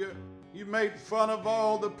called you. You made fun of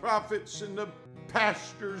all the prophets and the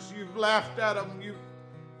pastors. You've laughed at them.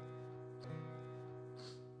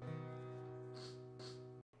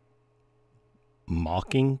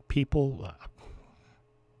 Mocking people?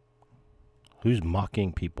 Who's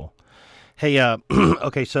mocking people? Hey,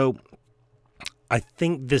 okay, so I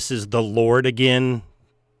think this is the Lord again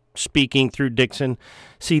speaking through Dixon.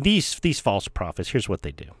 See, these false prophets, here's what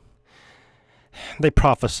they do. They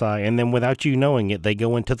prophesy, and then without you knowing it, they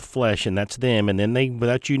go into the flesh, and that's them. And then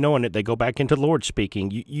without you knowing it, they go back into the Lord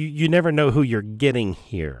speaking. You never know who you're getting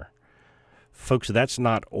here. Folks, that's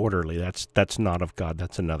not orderly. That's not of God.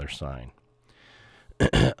 That's another sign.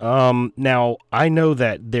 Now, I know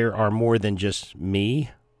that there are more than just me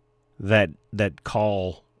that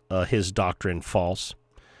call his doctrine false.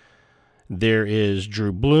 There is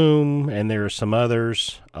Drew Bloom, and there are some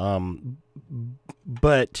others. But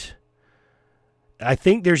I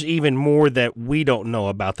think there's even more that we don't know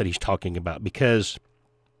about that he's talking about, because,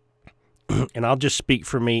 and I'll just speak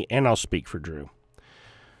for me, and I'll speak for Drew.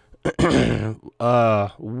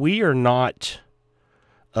 We are not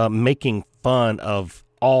making fun of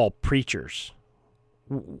all preachers.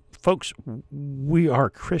 Folks, we are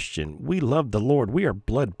Christian. We love the Lord. We are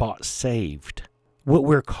blood-bought saved. What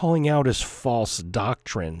we're calling out is false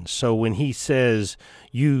doctrine. So when he says,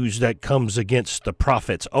 use that comes against the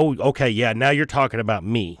prophets, oh, okay, yeah, now you're talking about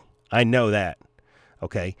me. I know that,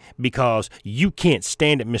 okay? Because you can't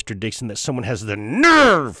stand it, Mr. Dixon, that someone has the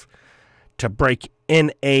nerve to break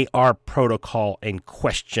NAR protocol and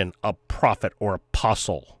question a prophet or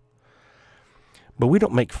apostle. But we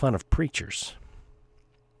don't make fun of preachers.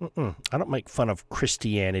 I don't make fun of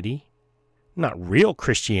Christianity, not real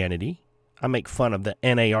Christianity. I make fun of the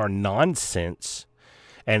NAR nonsense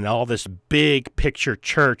and all this big picture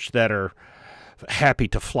church that are happy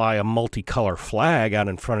to fly a multicolor flag out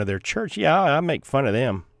in front of their church. Yeah, I make fun of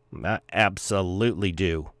them. I absolutely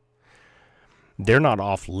do. They're not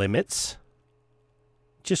off limits.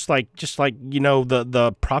 Just like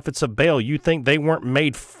the prophets of Baal, you think they weren't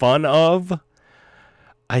made fun of?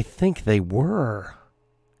 I think they were.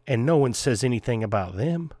 And no one says anything about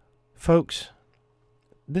them. Folks,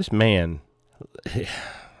 This man,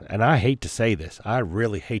 and I hate to say this, I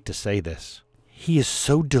really hate to say this, he is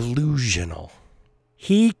so delusional.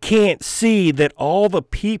 He can't see that all the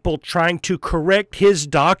people trying to correct his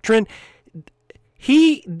doctrine,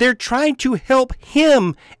 they're trying to help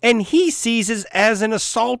him, and he sees it as an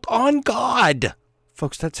assault on God.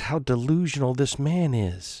 Folks, that's how delusional this man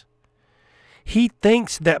is. He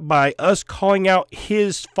thinks that by us calling out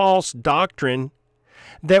his false doctrine,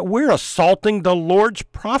 that we're assaulting the Lord's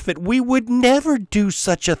prophet. We would never do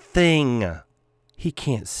such a thing. He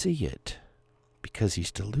can't see it because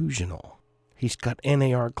he's delusional. He's got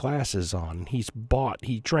NAR glasses on. He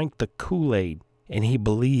drank the Kool-Aid, and he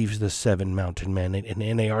believes the seven mountain men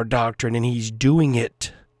and NAR doctrine, and he's doing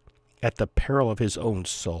it at the peril of his own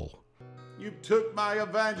soul. You took my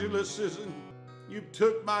evangelicism. You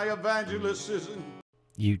took my evangelicism.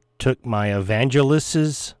 You took my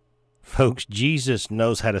evangelists? Folks, Jesus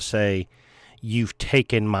knows how to say, you've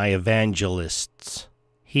taken my evangelists.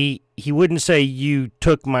 He wouldn't say, you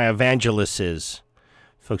took my evangelists.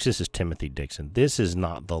 Folks, this is Timothy Dixon. This is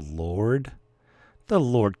not the Lord. The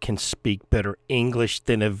Lord can speak better English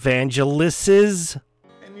than evangelists.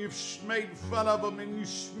 And you've made fun of them, and you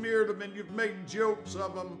smeared them, and you've made jokes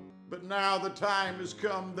of them. But now the time has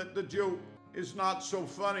come that the joke is not so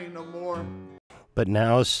funny no more. But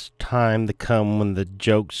now it's time to come when the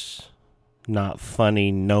joke's not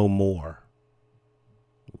funny no more.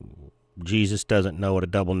 Jesus doesn't know what a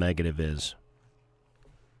double negative is.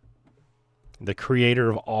 The creator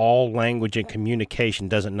of all language and communication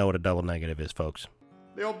doesn't know what a double negative is, folks.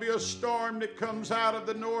 There'll be a storm that comes out of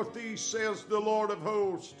the northeast, says the Lord of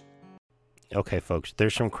hosts. Okay, folks,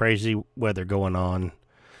 there's some crazy weather going on.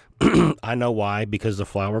 I know why, because the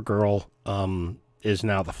flower girl is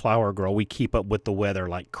now the flower girl. We keep up with the weather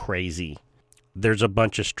like crazy. There's a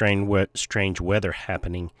bunch of strange weather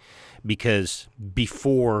happening because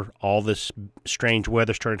before all this strange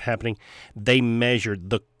weather started happening, they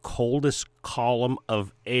measured the coldest column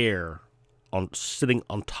of air sitting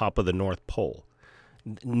on top of the North Pole.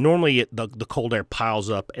 Normally, the cold air piles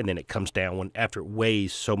up and then it comes down. After it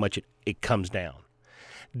weighs so much, it comes down.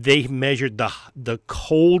 They measured the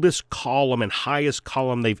coldest column and highest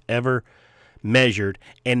column they've ever measured,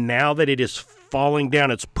 and now that it is falling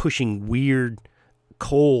down, it's pushing weird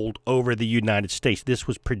cold over the United States. This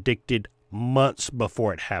was predicted months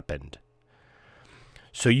before it happened.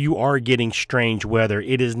 So you are getting strange weather.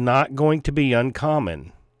 It is not going to be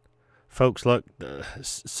uncommon. Folks, look,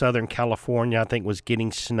 Southern California, I think, was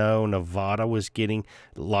getting snow. Nevada was getting,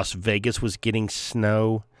 Las Vegas was getting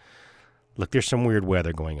snow. Look, there's some weird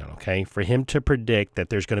weather going on, okay? For him to predict that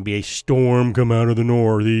there's going to be a storm come out of the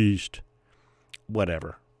northeast,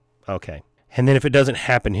 whatever, okay. And then if it doesn't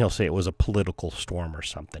happen, he'll say it was a political storm or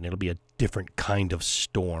something. It'll be a different kind of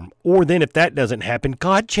storm. Or then if that doesn't happen,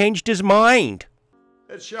 God changed his mind.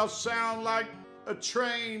 It shall sound like a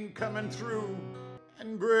train coming through,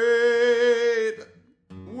 and great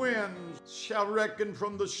winds shall reckon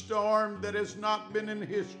from the storm that has not been in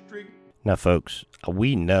history. Now, folks,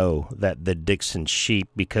 we know that the Dixon sheep,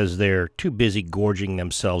 because they're too busy gorging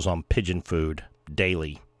themselves on pigeon food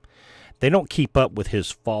daily, they don't keep up with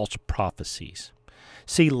his false prophecies.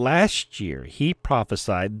 See, last year he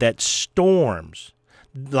prophesied that storms,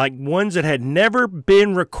 like ones that had never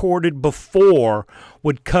been recorded before,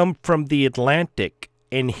 would come from the Atlantic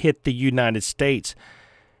and hit the United States.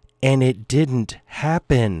 And it didn't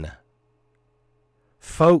happen.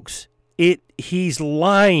 Folks, he's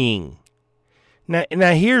lying.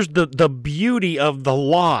 Now here's the beauty of the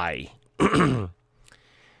lie.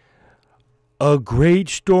 A great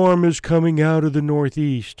storm is coming out of the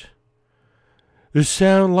northeast. It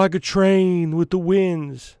sounds like a train with the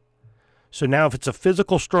winds. So now if it's a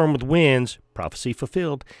physical storm with winds, prophecy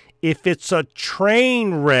fulfilled. If it's a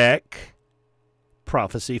train wreck,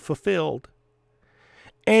 prophecy fulfilled.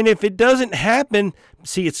 And if it doesn't happen,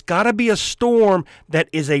 see, it's got to be a storm that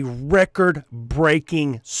is a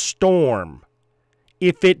record-breaking storm.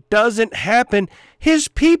 If it doesn't happen, his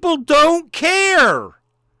people don't care.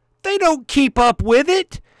 They don't keep up with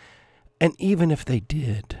it. And even if they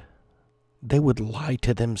did, they would lie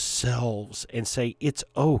to themselves and say, it's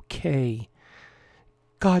okay.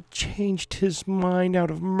 God changed his mind out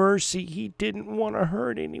of mercy. He didn't want to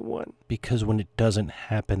hurt anyone. Because when it doesn't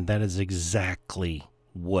happen, that is exactly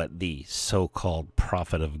what the so-called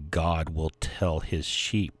prophet of God will tell his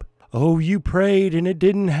sheep. Oh, you prayed and it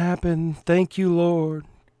didn't happen. Thank you, Lord.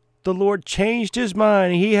 The Lord changed his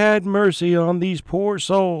mind. He had mercy on these poor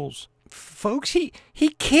souls. Folks, he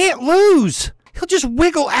can't lose. He'll just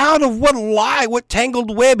wiggle out of what lie, what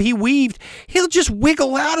tangled web he weaved. He'll just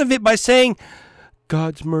wiggle out of it by saying,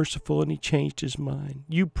 God's merciful and he changed his mind.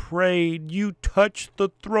 You prayed, you touched the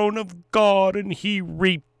throne of God, and he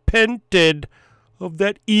repented of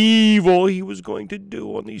that evil he was going to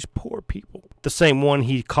do on these poor people. The same one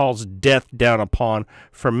he calls death down upon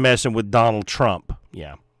for messing with Donald Trump.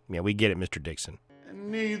 Yeah, we get it, Mr. Dixon. And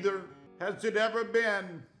neither has it ever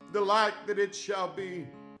been the like that it shall be.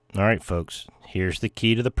 All right, folks, here's the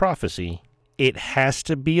key to the prophecy. It has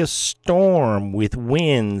to be a storm with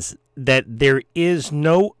winds that there is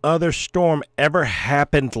no other storm ever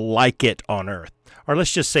happened like it on earth. Or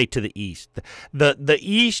let's just say to the east. The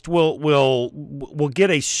east will get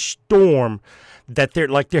a storm that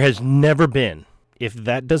there has never been. If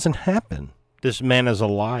that doesn't happen, this man is a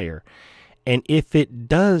liar. And if it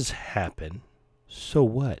does happen, so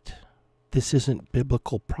what? This isn't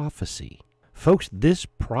biblical prophecy. Folks, this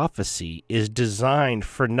prophecy is designed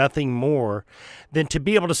for nothing more than to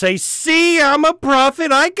be able to say, see, I'm a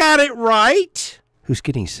prophet, I got it right. Who's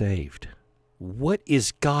getting saved? What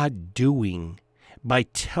is God doing by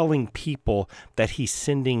telling people that he's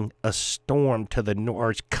sending a storm to the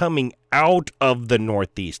north, coming out of the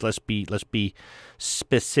northeast? Let's be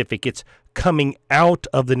specific. It's coming out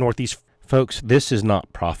of the northeast. Folks, this is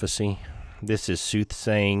not prophecy. This is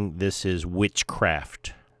soothsaying. This is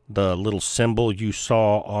witchcraft. The little symbol you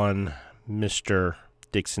saw on Mr.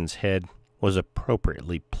 Dixon's head was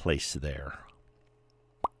appropriately placed there.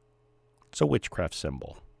 It's a witchcraft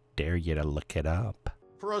symbol. Dare you to look it up.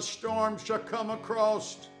 For a storm shall come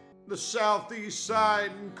across the southeast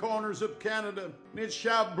side and corners of Canada, and it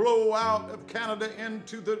shall blow out of Canada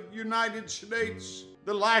into the United States,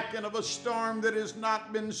 the liking of a storm that has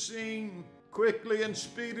not been seen. Quickly and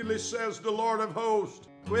speedily, says the Lord of hosts.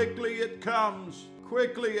 Quickly it comes.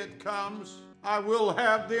 Quickly it comes. I will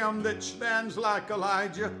have them that stands like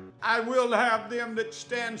Elijah. I will have them that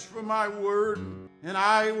stands for my word. And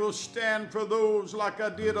I will stand for those like I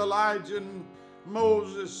did Elijah and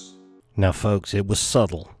Moses. Now, folks, it was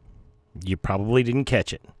subtle. You probably didn't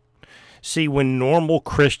catch it. See, when normal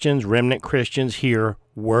Christians, remnant Christians, hear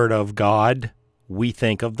Word of God, we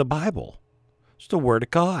think of the Bible. It's the Word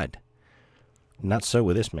of God. Not so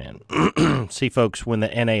with this man. See, folks, when the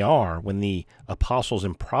NAR, when the apostles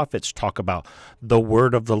and prophets talk about the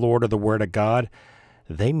Word of the Lord or the Word of God,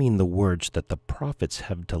 they mean the words that the prophets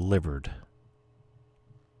have delivered.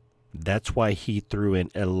 That's why he threw in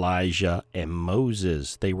Elijah and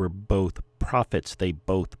Moses. They were both prophets. They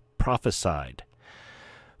both prophesied.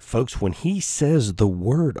 Folks, when he says the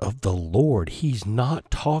word of the Lord, he's not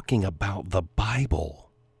talking about the Bible.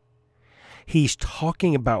 He's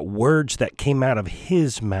talking about words that came out of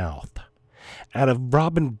his mouth, out of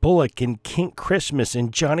Robin Bullock and Kent Christmas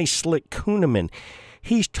and Johnny Slick Kuhneman.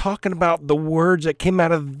 He's talking about the words that came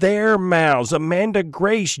out of their mouths, Amanda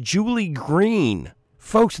Grace, Julie Green.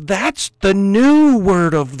 Folks, that's the new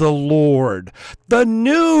word of the Lord. The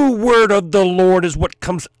new word of the Lord is what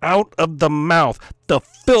comes out of the mouth, the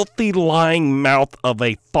filthy, lying mouth of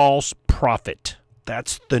a false prophet.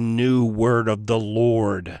 That's the new word of the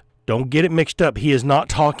Lord. Don't get it mixed up. He is not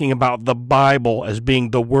talking about the Bible as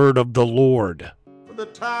being the word of the Lord. For the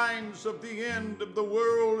times of the end of the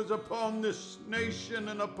world is upon this nation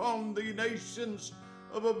and upon the nations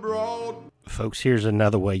of abroad. Folks, here's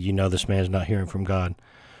another way you know this man's not hearing from God.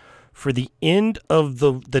 For the end of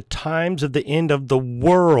the times of the end of the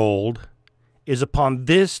world is upon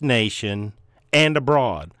this nation and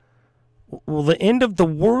abroad. Well, the end of the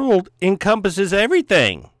world encompasses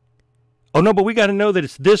everything. Oh, no, but we got to know that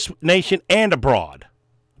it's this nation and abroad.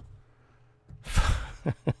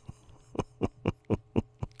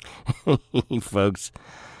 Folks,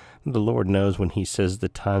 the Lord knows when he says the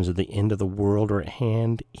times of the end of the world are at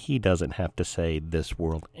hand, he doesn't have to say this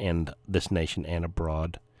world and this nation and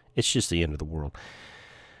abroad. It's just the end of the world.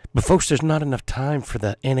 But, folks, there's not enough time for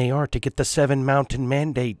the NAR to get the 7 Mountain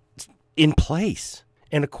Mandate in place.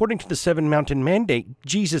 And according to the 7 Mountain Mandate,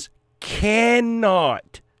 Jesus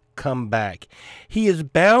cannot come back. He is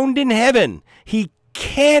bound in heaven. He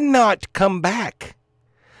cannot come back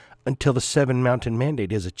until the 7 Mountain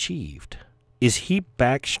Mandate is achieved. Is he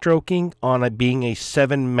backstroking on being a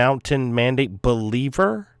 7 Mountain Mandate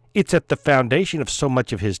believer? It's at the foundation of so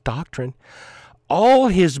much of his doctrine. All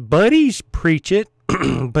his buddies preach it,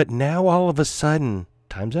 but now all of a sudden,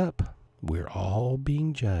 time's up. We're all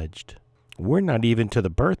being judged. We're not even to the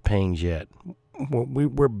birth pains yet.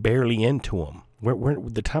 We're barely into them.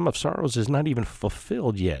 The time of sorrows is not even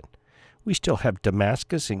fulfilled yet. We still have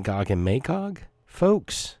Damascus and Gog and Magog.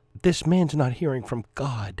 Folks, this man's not hearing from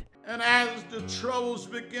God. And as the troubles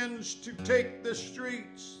begins to take the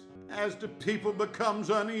streets, as the people becomes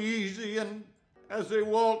uneasy and as they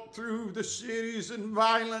walk through the cities and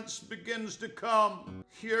violence begins to come.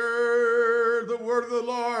 Hear the word of the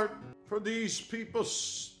Lord, for these people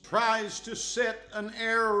tries to set an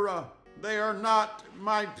era. They are not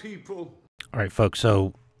my people. All right, folks.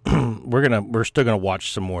 So we're still gonna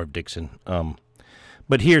watch some more of Dixon.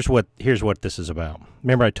 But here's what this is about.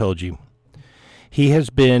 Remember, I told you he has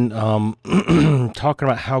been talking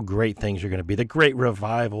about how great things are going to be. The great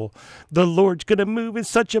revival. The Lord's going to move in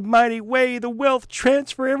such a mighty way. The wealth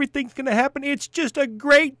transfer. Everything's going to happen. It's just a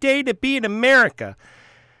great day to be in America.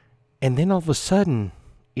 And then all of a sudden,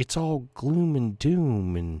 it's all gloom and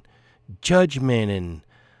doom and judgment. And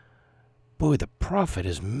boy, the prophet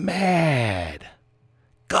is mad.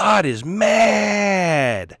 God is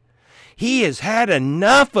mad. He has had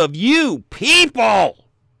enough of you people.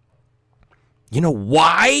 You know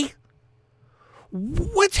why?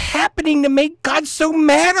 What's happening to make God so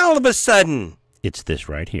mad all of a sudden? It's this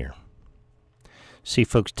right here. See,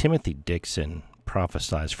 folks, Timothy Dixon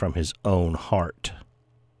prophesies from his own heart.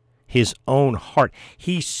 His own heart.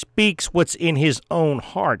 He speaks what's in his own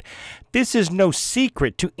heart. This is no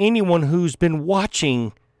secret to anyone who's been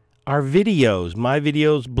watching our videos, my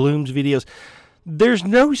videos, Bloom's videos. There's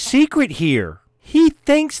no secret here. He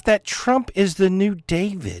thinks that Trump is the new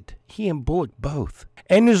David. He and Bullock both.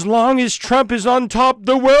 And as long as Trump is on top,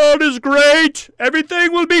 the world is great.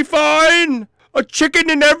 Everything will be fine. A chicken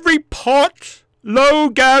in every pot. Low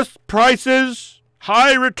gas prices.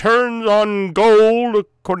 High returns on gold,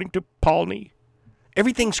 according to Paulney.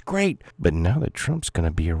 Everything's great. But now that Trump's going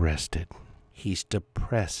to be arrested, he's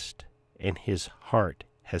depressed and his heart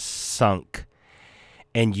has sunk.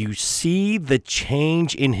 And you see the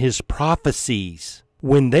change in his prophecies.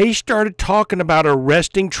 When they started talking about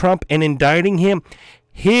arresting Trump and indicting him,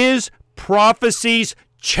 his prophecies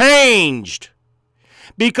changed.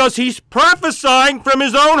 Because he's prophesying from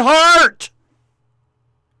his own heart.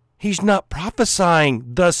 He's not prophesying,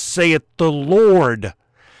 thus saith the Lord.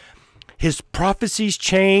 His prophecies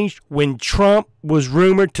changed when Trump was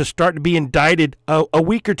rumored to start to be indicted a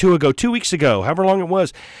week or 2 ago, 2 weeks ago, however long it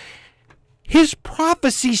was. His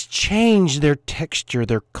prophecies changed, their texture,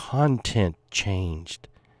 their content changed.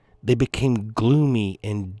 They became gloomy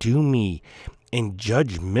and doomy and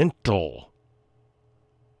judgmental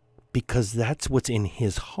because that's what's in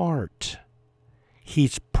his heart.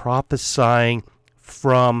 He's prophesying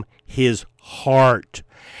from his heart.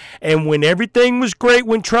 And when everything was great,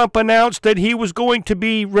 when Trump announced that he was going to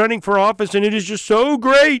be running for office and it is just so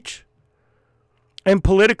great, and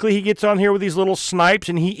politically, he gets on here with these little snipes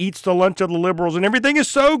and he eats the lunch of the liberals and everything is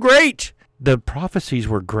so great. The prophecies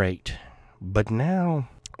were great. But now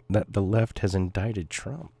that the left has indicted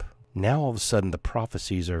Trump, now all of a sudden the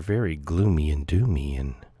prophecies are very gloomy and doomy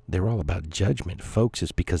and they're all about judgment. Folks,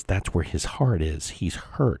 it's because that's where his heart is. He's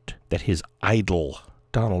hurt that his idol,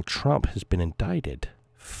 Donald Trump, has been indicted.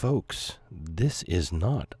 Folks, this is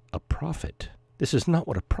not a prophet. This is not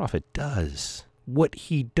what a prophet does. What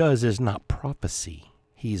he does is not prophecy.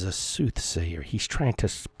 He's a soothsayer. He's trying to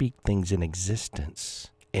speak things in existence.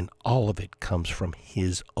 And all of it comes from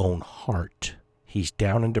his own heart. He's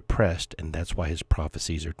down and depressed, and that's why his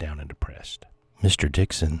prophecies are down and depressed. Mr.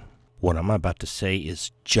 Dixon, what I'm about to say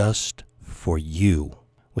is just for you.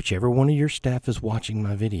 Whichever one of your staff is watching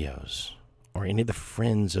my videos, or any of the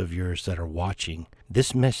friends of yours that are watching,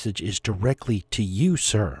 this message is directly to you,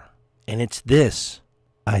 sir. And it's this.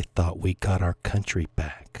 I thought we got our country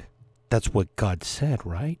back. That's what God said,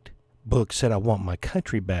 right? Bullock said, I want my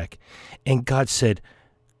country back. And God said,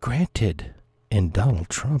 granted. And Donald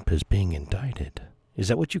Trump is being indicted. Is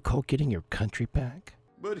that what you call getting your country back?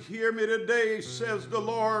 But hear me today, says the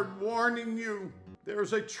Lord, warning you.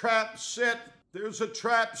 There's a trap set. There's a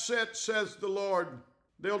trap set, says the Lord.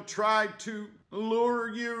 They'll try to lure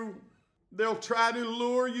you. They'll try to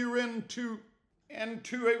lure you into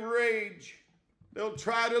a rage. They'll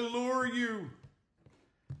try to lure you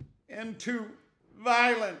into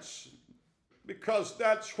violence because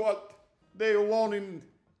that's what they want in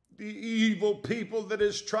the evil people that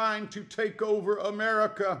is trying to take over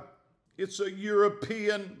America. It's a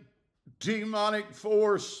European demonic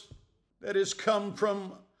force that has come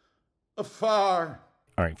from afar.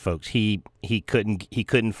 All right, folks, he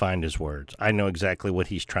couldn't find his words. I know exactly what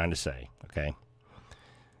he's trying to say, okay?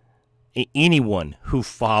 Anyone who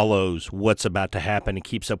follows what's about to happen and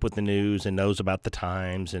keeps up with the news and knows about the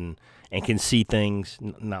times and can see things,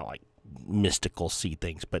 not like mystical see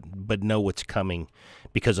things, but know what's coming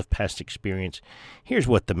because of past experience. Here's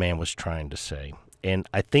what the man was trying to say. And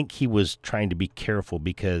I think he was trying to be careful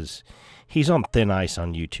because he's on thin ice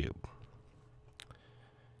on YouTube.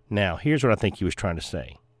 Now, here's what I think he was trying to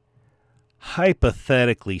say.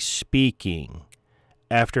 Hypothetically speaking,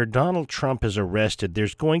 after Donald Trump is arrested,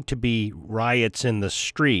 there's going to be riots in the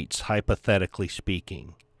streets, hypothetically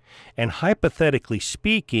speaking. And hypothetically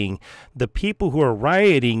speaking, the people who are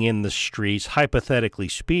rioting in the streets, hypothetically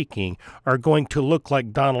speaking, are going to look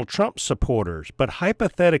like Donald Trump supporters. But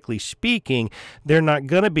hypothetically speaking, they're not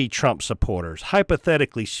going to be Trump supporters.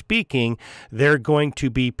 Hypothetically speaking, they're going to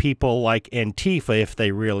be people like Antifa, if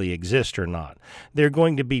they really exist or not. They're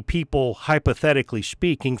going to be people, hypothetically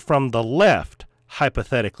speaking, from the left,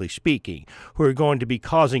 hypothetically speaking, who are going to be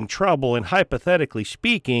causing trouble, and hypothetically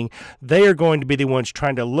speaking, they are going to be the ones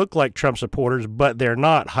trying to look like Trump supporters, but they're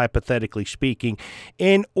not, hypothetically speaking,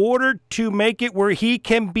 in order to make it where he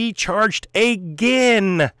can be charged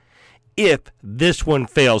again if this one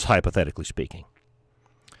fails, hypothetically speaking.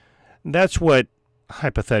 That's what,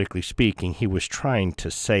 hypothetically speaking, he was trying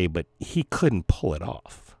to say, but he couldn't pull it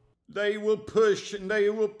off. They will push and they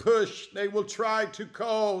will push. They will try to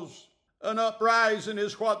cause an uprising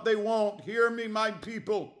is what they want. Hear me, my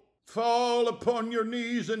people. Fall upon your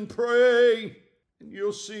knees and pray. And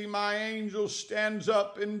you'll see my angel stands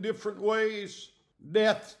up in different ways.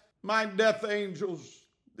 Death, my death angels.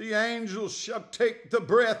 The angels shall take the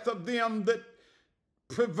breath of them that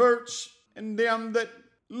perverts and them that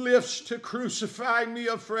lifts to crucify me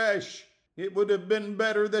afresh. It would have been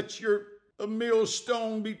better that a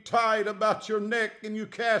millstone be tied about your neck and you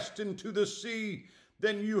cast into the sea,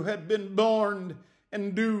 then you had been born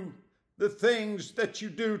and do the things that you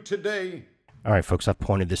do today. All right, folks, I've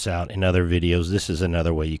pointed this out in other videos. This is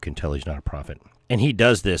another way you can tell he's not a prophet. And he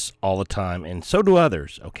does this all the time, and so do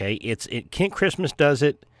others, okay? Kent Christmas does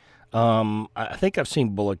it. I think I've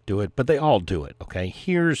seen Bullock do it, but they all do it, okay?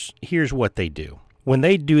 Here's what they do. When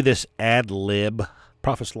they do this ad lib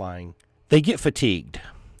prophesying, they get fatigued,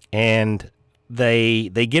 and they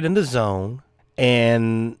get in the zone,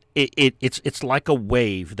 and it's like a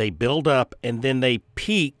wave. They build up, and then they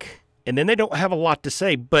peak, and then they don't have a lot to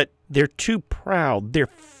say, but they're too proud. They're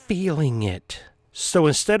feeling it. So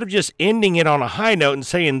instead of just ending it on a high note and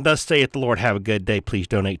saying, "Thus saith the Lord, have a good day, please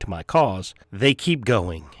donate to my cause," they keep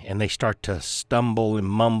going, and they start to stumble and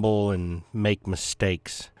mumble and make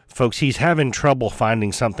mistakes. Folks, he's having trouble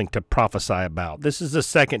finding something to prophesy about. This is the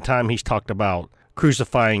second time he's talked about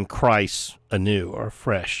crucifying Christ anew or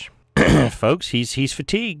fresh. Folks, he's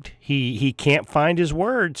fatigued. He can't find his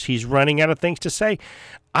words. He's running out of things to say.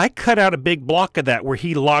 I cut out a big block of that where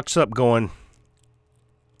he locks up going,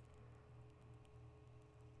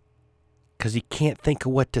 because he can't think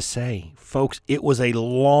of what to say. Folks, it was a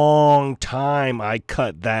long time I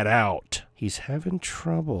cut that out. He's having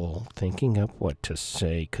trouble thinking up what to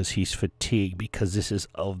say because he's fatigued, because this is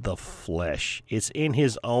of the flesh. It's in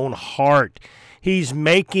his own heart. He's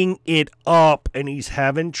making it up, and he's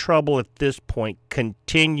having trouble at this point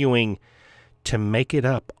continuing to make it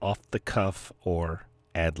up off the cuff or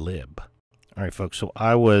ad lib. All right, folks, so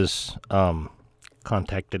I was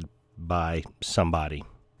contacted by somebody.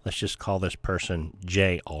 Let's just call this person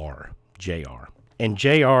JR. And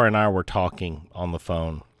JR and I were talking on the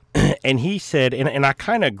phone. And he said, and I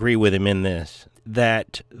kind of agree with him in this,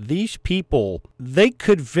 that these people, they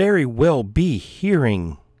could very well be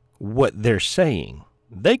hearing what they're saying.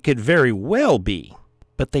 They could very well be,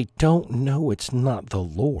 but they don't know it's not the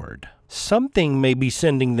Lord. Something may be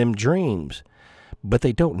sending them dreams, but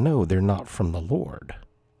they don't know they're not from the Lord.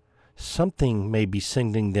 Something may be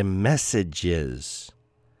sending them messages,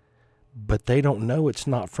 but they don't know it's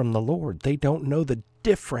not from the Lord. They don't know the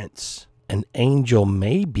difference. An angel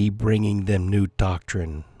may be bringing them new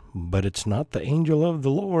doctrine, but it's not the angel of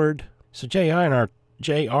the Lord. So JR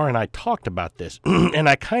and I talked about this, and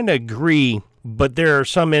I kind of agree, but there are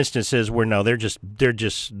some instances where no, they're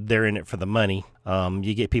in it for the money.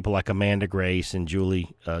 You get people like Amanda Grace and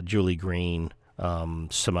Julie Green,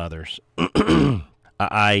 some others.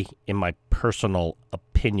 I, in my personal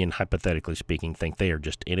opinion, hypothetically speaking, think they are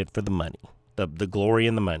just in it for the money, the glory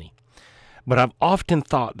and the money. But I've often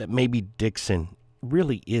thought that maybe Dixon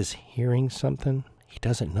really is hearing something. He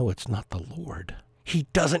doesn't know it's not the Lord. He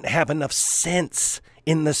doesn't have enough sense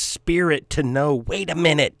in the spirit to know, wait a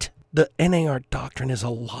minute, the NAR doctrine is a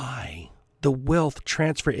lie. The wealth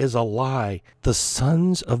transfer is a lie. The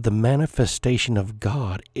sons of the manifestation of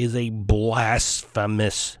God is a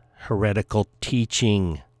blasphemous, heretical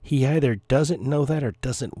teaching. He either doesn't know that or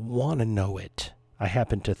doesn't want to know it. I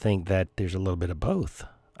happen to think that there's a little bit of both.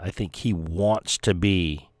 I think he wants to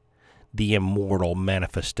be the immortal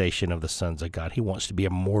manifestation of the sons of God. He wants to be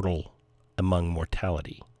immortal among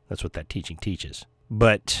mortality. That's what that teaching teaches.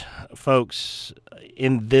 But, folks,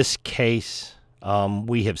 in this case,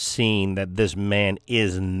 we have seen that this man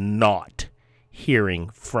is not hearing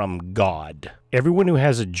from God. Everyone who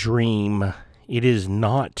has a dream It is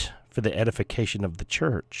not for the edification of the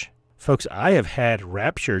church. Folks, I have had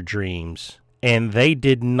rapture dreams, and they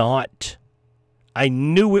did not. I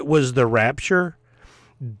knew it was the rapture,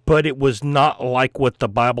 but it was not like what the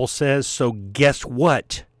Bible says. So guess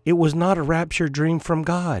what? It was not a rapture dream from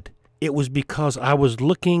God. It was because I was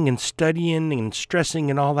looking and studying and stressing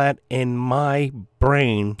and all that, and my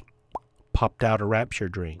brain popped out a rapture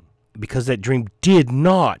dream. Because that dream did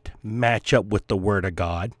not match up with the Word of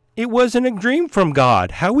God. It wasn't a dream from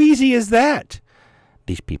God. How easy is that?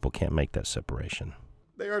 These people can't make that separation.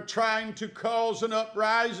 They are trying to cause an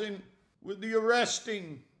uprising with the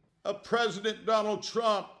arresting of President Donald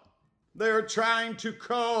Trump. They are trying to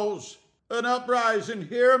cause an uprising.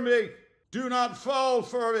 Hear me. Do not fall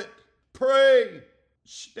for it. Pray.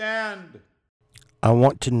 Stand. I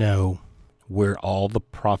want to know where all the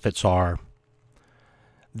prophets are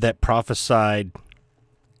that prophesied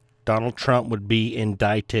Donald Trump would be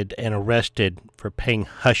indicted and arrested for paying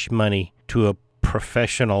hush money to a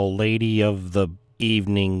professional lady of the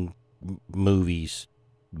evening movies,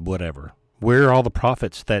 whatever. Where are all the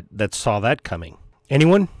prophets that saw that coming?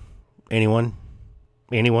 Anyone? Anyone?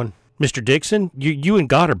 Anyone? Mr. Dixon, you and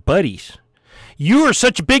God are buddies. You are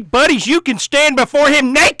such big buddies, you can stand before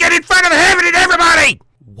him naked in front of heaven and everybody.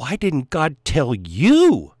 Why didn't God tell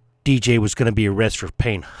you DJ was going to be arrested for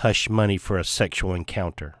paying hush money for a sexual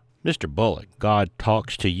encounter? Mr. Bullock, God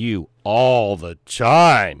talks to you all the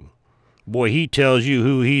time. Boy, he tells you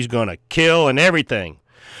who he's going to kill and everything.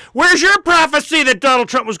 Where's your prophecy that Donald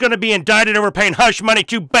Trump was going to be indicted over paying hush money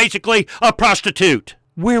to basically a prostitute?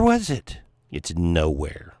 Where was it? It's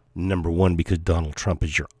nowhere. Number one, because Donald Trump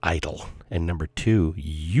is your idol. And number two,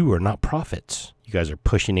 you are not prophets. You guys are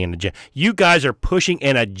pushing an agenda. You guys are pushing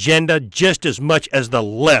an agenda just as much as the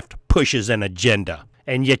left pushes an agenda.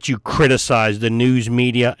 And yet you criticize the news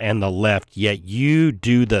media and the left, yet you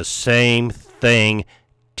do the same thing.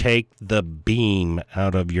 Take the beam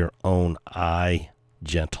out of your own eye,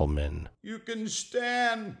 gentlemen. You can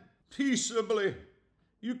stand peaceably.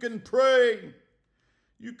 You can pray.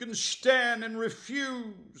 You can stand and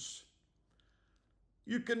refuse.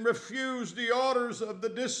 You can refuse the orders of the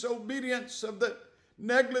disobedience, of the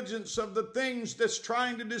negligence of the things that's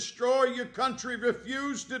trying to destroy your country.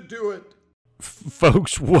 Refuse to do it.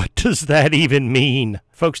 Folks, what does that even mean?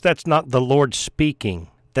 Folks, that's not the Lord speaking.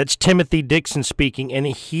 That's Timothy Dixon speaking, and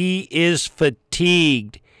he is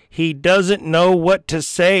fatigued. He doesn't know what to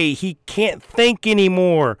say. He can't think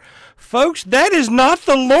anymore. Folks, that is not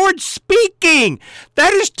the Lord speaking.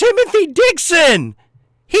 That is Timothy Dixon.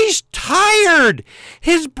 He's tired.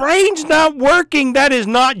 His brain's not working. That is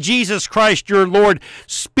not Jesus Christ, your Lord,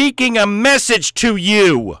 speaking a message to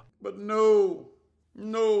you. But know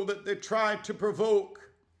that they try to provoke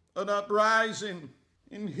an uprising.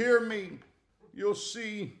 And hear me, you'll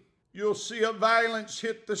see a violence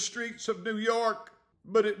hit the streets of New York,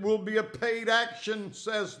 but it will be a paid action,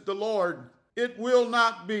 says the Lord. It will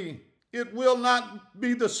not be. It will not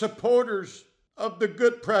be the supporters of the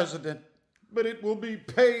good president, but it will be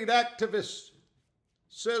paid activists,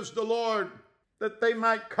 says the Lord, that they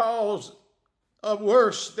might cause a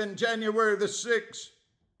worse than January the 6th.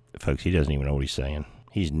 Folks, he doesn't even know what he's saying.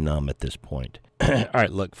 He's numb at this point. All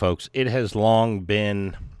right, look, folks, it has long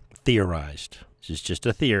been theorized. This is just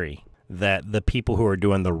a theory that the people who are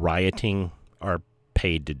doing the rioting are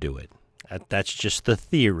paid to do it. That's just the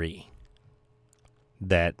theory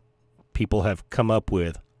that people have come up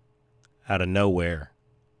with out of nowhere.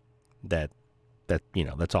 That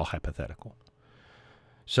that's all hypothetical.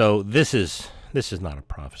 So this is not a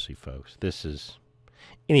prophecy, folks. This is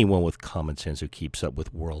anyone with common sense who keeps up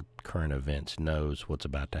with world current events knows what's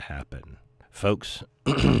about to happen. Folks,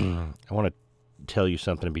 I want to tell you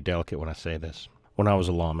something and be delicate when I say this. When I was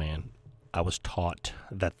a lawman, I was taught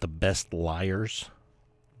that the best liars,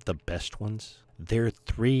 the best ones, they're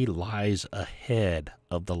 3 lies ahead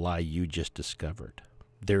of the lie you just discovered.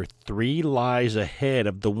 They're 3 lies ahead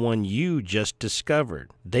of the one you just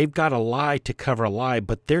discovered. They've got a lie to cover a lie,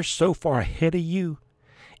 but they're so far ahead of you,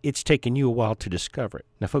 it's taken you a while to discover it.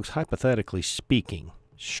 Now, folks, hypothetically speaking,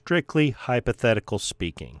 strictly hypothetical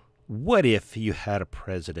speaking, what if you had a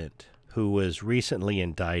president who was recently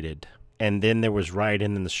indicted, and then there was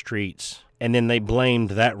rioting in the streets, and then they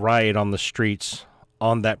blamed that riot on the streets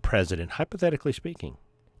on that president, hypothetically speaking,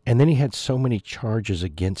 and then he had so many charges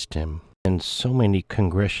against him, and so many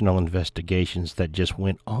congressional investigations that just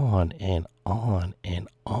went on and on and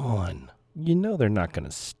on. You know they're not going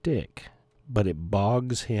to stick, but it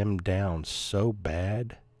bogs him down so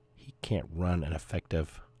bad he can't run an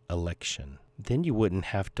effective election. Then you wouldn't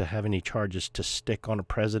have to have any charges to stick on a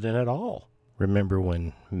president at all. Remember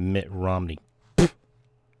when Mitt Romney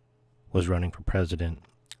was running for president,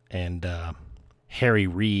 and Harry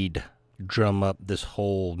Reid drum up this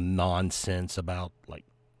whole nonsense about like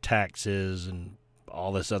taxes and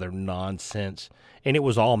all this other nonsense, and it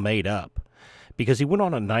was all made up because he went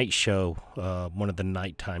on a night show, one of the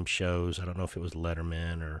nighttime shows. I don't know if it was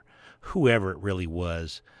Letterman or whoever it really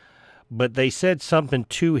was, but they said something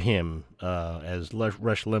to him, as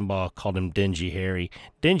Rush Limbaugh called him Dingy Harry.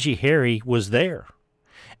 Dingy Harry was there.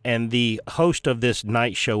 And the host of this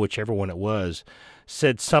night show, whichever one it was,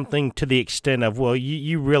 said something to the extent of, well,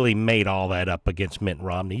 you really made all that up against Mitt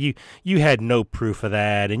Romney. You had no proof of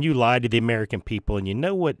that, and you lied to the American people. And you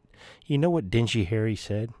know what Dingy Harry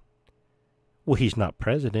said? Well, he's not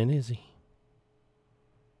president, is he?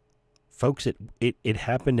 Folks, it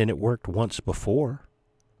happened and it worked once before.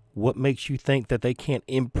 What makes you think that they can't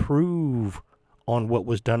improve on what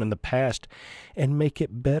was done in the past and make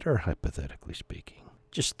it better, hypothetically speaking?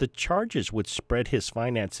 Just the charges would spread his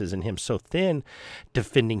finances and him so thin,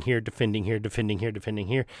 defending here, defending here, defending here, defending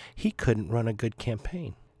here. He couldn't run a good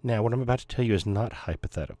campaign. Now, what I'm about to tell you is not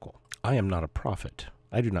hypothetical. I am not a prophet.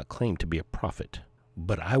 I do not claim to be a prophet.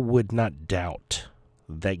 But I would not doubt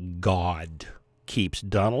that God keeps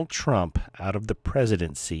Donald Trump out of the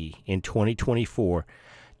presidency in 2024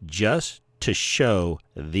 just to show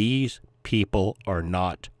these people are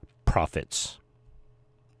not prophets.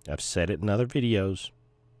 I've said it in other videos.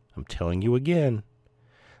 I'm telling you again,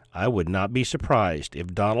 I would not be surprised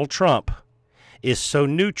if Donald Trump is so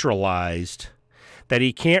neutralized that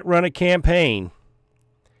he can't run a campaign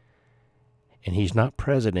and he's not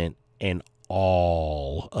president, and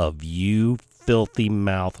all of you filthy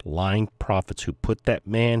mouth lying prophets who put that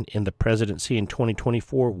man in the presidency in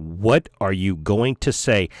 2024, what are you going to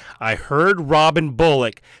say? I heard Robin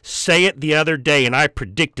Bullock say it the other day and I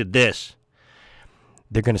predicted this.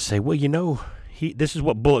 They're going to say, well, this is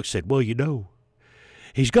what Bullock said. Well,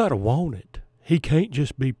 he's got to want it. He can't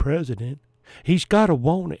just be president. He's got to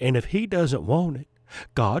want it. And if he doesn't want it,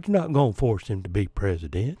 God's not going to force him to be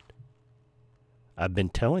president. I've been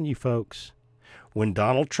telling you folks, when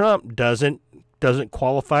Donald Trump doesn't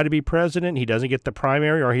qualify to be president, he doesn't get the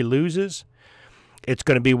primary or he loses, it's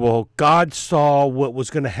going to be, well, God saw what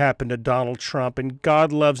was going to happen to Donald Trump, and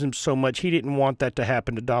God loves him so much, he didn't want that to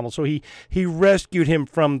happen to Donald, so he rescued him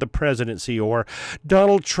from the presidency. Or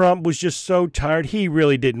Donald Trump was just so tired, he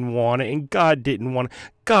really didn't want it, and God didn't want it.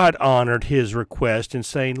 God honored his request in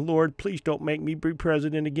saying, Lord, please don't make me be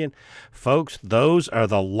president again. Folks, those are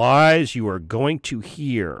the lies you are going to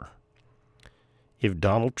hear if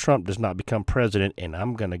Donald Trump does not become president, and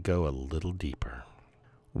I'm going to go a little deeper.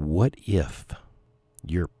 What if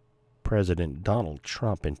you're President Donald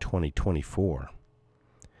Trump in 2024?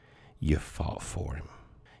 You fought for him.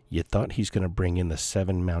 You thought he's going to bring in the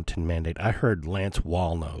 7-mountain mandate. I heard Lance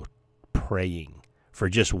Walno praying for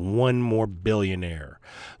just one more billionaire.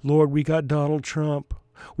 Lord, we got Donald Trump.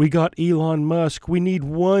 We got Elon Musk. We need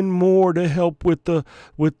one more to help with the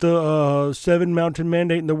 7-mountain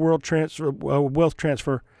mandate and the wealth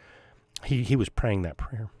transfer. He was praying that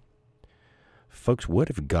prayer. Folks, what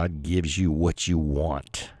if God gives you what you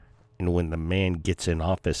want, and when the man gets in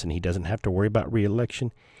office and he doesn't have to worry about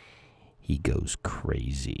re-election, he goes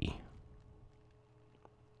crazy?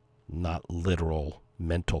 Not literal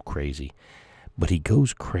mental crazy, but he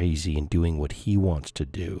goes crazy in doing what he wants to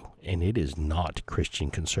do, and it is not Christian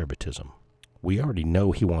conservatism. We already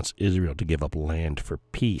know he wants Israel to give up land for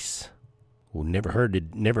peace. We never heard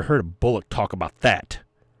a Bullock talk about that.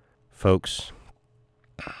 Folks,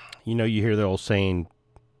 you hear the old saying,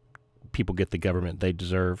 people get the government they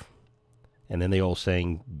deserve. And then the old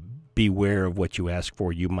saying, beware of what you ask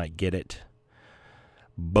for, you might get it.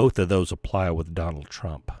 Both of those apply with Donald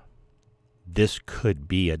Trump. This could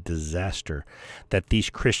be a disaster that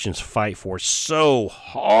these Christians fight for so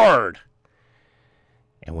hard.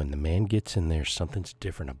 And when the man gets in there, something's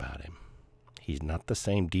different about him. He's not the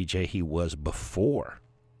same DJ he was before.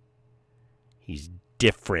 He's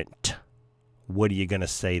different. What are you going to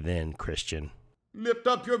say then, Christian? Lift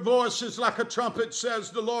up your voices like a trumpet, says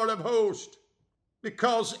the Lord of hosts,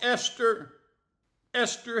 because Esther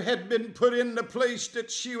had been put in the place that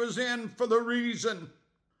she was in for the reason.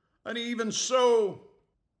 And even so,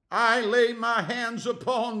 I lay my hands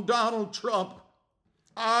upon Donald Trump.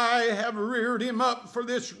 I have reared him up for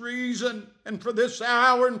this reason and for this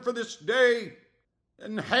hour and for this day.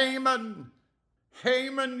 And Haman,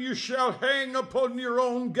 you shall hang upon your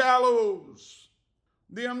own gallows.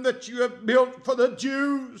 Them that you have built for the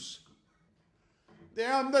Jews,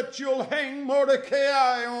 them that you'll hang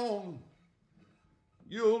Mordecai on,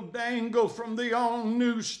 you'll dangle from the own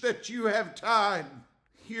noose that you have tied.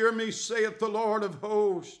 Hear me, saith the Lord of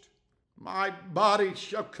hosts. My body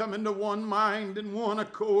shall come into one mind and one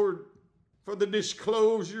accord, for the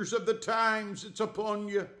disclosures of the times it's upon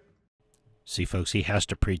you. See, folks, he has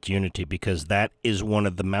to preach unity because that is one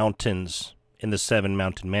of the mountains in the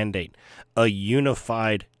 7-mountain mandate, a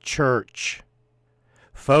unified church.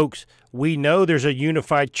 Folks, we know there's a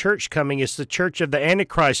unified church coming. It's the church of the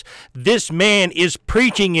Antichrist. This man is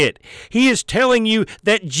preaching it. He is telling you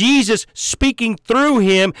that Jesus, speaking through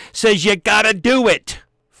him, says you gotta do it.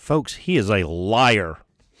 Folks, he is a liar.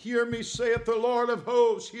 Hear me, saith the Lord of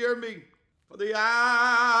hosts, hear me. For the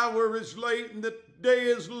hour is late and the day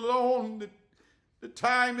is long. The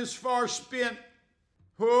time is far spent.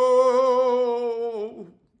 Oh,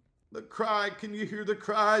 the cry. Can you hear the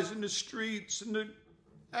cries in the streets and the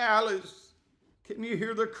alleys? Can you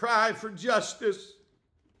hear the cry for justice?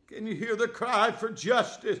 Can you hear the cry for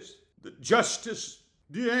justice? The justice,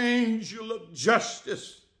 the angel of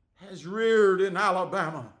justice has reared in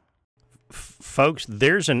Alabama. Folks,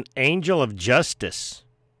 there's an angel of justice,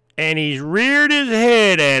 and he's reared his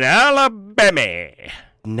head in Alabama.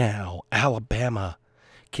 Now, Alabama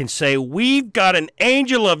can say, we've got an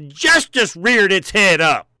angel of justice reared its head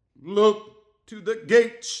up. Look to the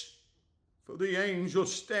gates, for the angel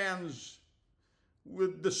stands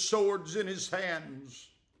with the swords in his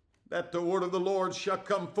hands, that the word of the Lord shall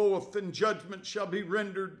come forth, and judgment shall be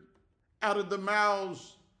rendered out of the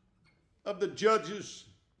mouths of the judges.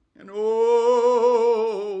 And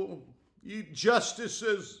oh, ye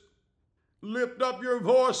justices, lift up your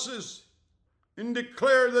voices and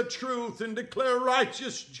declare the truth and declare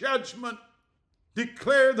righteous judgment.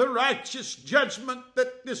 Declare the righteous judgment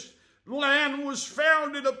that this land was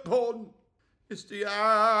founded upon. It's the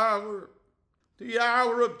hour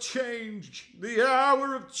of change, the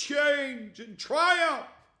hour of change and triumph.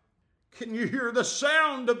 Can you hear the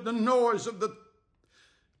sound of the noise of the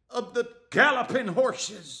galloping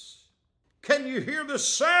horses? Can you hear the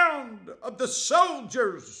sound of the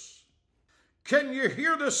soldiers? Can you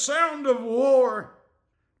hear the sound of war?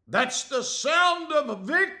 That's the sound of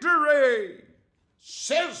victory,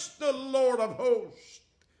 says the Lord of hosts.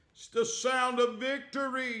 It's the sound of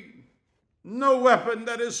victory. No weapon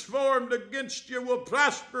that is formed against you will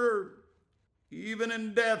prosper. Even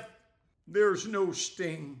in death, there's no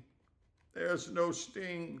sting. There's no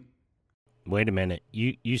sting. Wait a minute.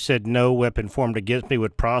 You said no weapon formed against me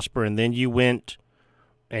would prosper, and then you went,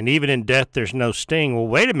 and even in death there's no sting. Well,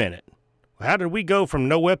 wait a minute. How did we go from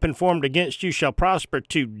no weapon formed against you shall prosper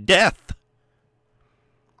to death?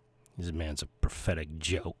 This man's a prophetic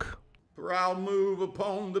joke. For I'll move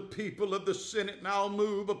upon the people of the Senate, and I'll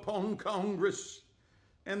move upon Congress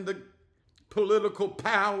and the political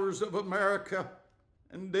powers of America,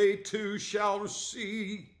 and they too shall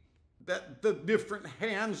see that the different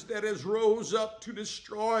hands that has rose up to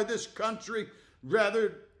destroy this country,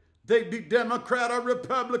 whether they be Democrat or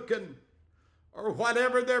Republican, or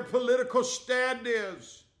whatever their political stand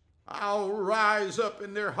is, I'll rise up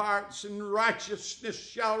in their hearts, and righteousness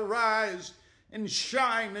shall rise and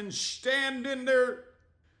shine and stand in their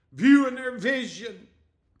view and their vision,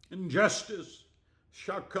 and justice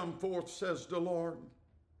shall come forth, says the Lord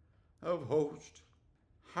of hosts.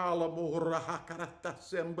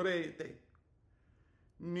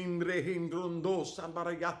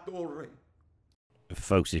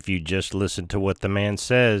 Folks, if you just listen to what the man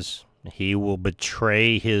says, he will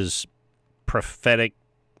betray his prophetic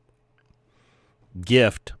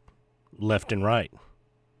gift left and right.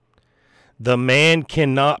 The man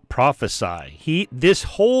cannot prophesy. This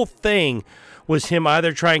whole thing was him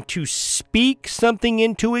either trying to speak something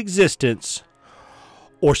into existence,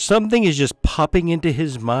 or something is just popping into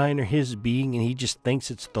his mind or his being, and he just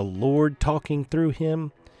thinks it's the Lord talking through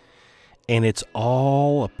him, and it's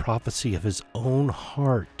all a prophecy of his own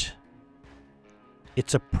heart.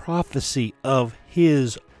 It's a prophecy of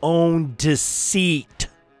his own deceit.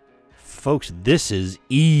 Folks, this is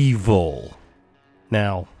evil.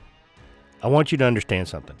 Now, I want you to understand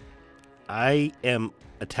something. I am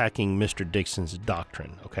attacking Mr. Dixon's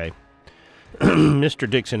doctrine, okay? Mr.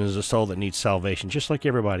 Dixon is a soul that needs salvation, just like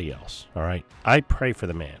everybody else, all right? I pray for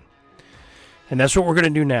the man. And that's what we're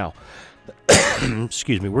going to do now.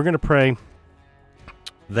 Excuse me. We're going to pray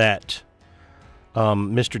that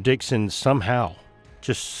Mr. Dixon somehow,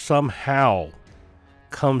 just somehow,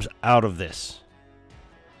 comes out of this.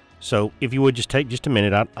 So if you would just take just a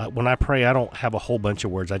minute. When I pray, I don't have a whole bunch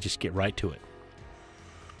of words. I just get right to it.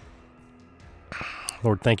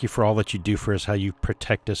 Lord, thank you for all that you do for us, how you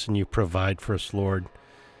protect us and you provide for us, Lord.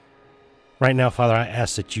 Right now, Father, I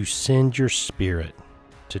ask that you send your Spirit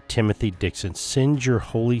to Timothy Dixon. Send your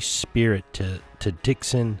Holy Spirit to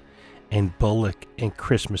Dixon and Bullock and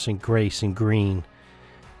Christmas and Grace and Green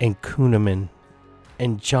and Kuhneman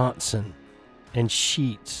and Johnson and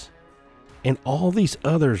Sheets and all these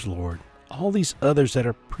others, Lord, all these others that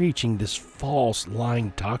are preaching this false,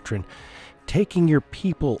 lying doctrine, taking your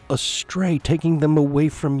people astray, taking them away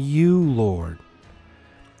from you, Lord.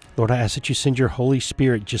 Lord, I ask that you send your Holy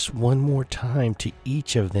Spirit just one more time to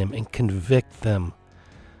each of them and convict them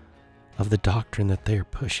of the doctrine that they are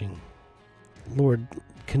pushing. Lord,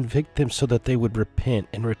 convict them so that they would repent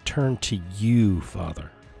and return to you,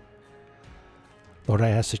 Father. Lord, I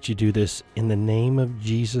ask that you do this in the name of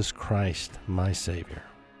Jesus Christ, my Savior.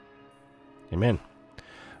 Amen.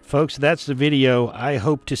 Folks, that's the video. I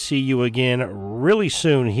hope to see you again really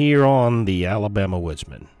soon here on the Alabama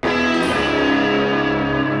Woodsman.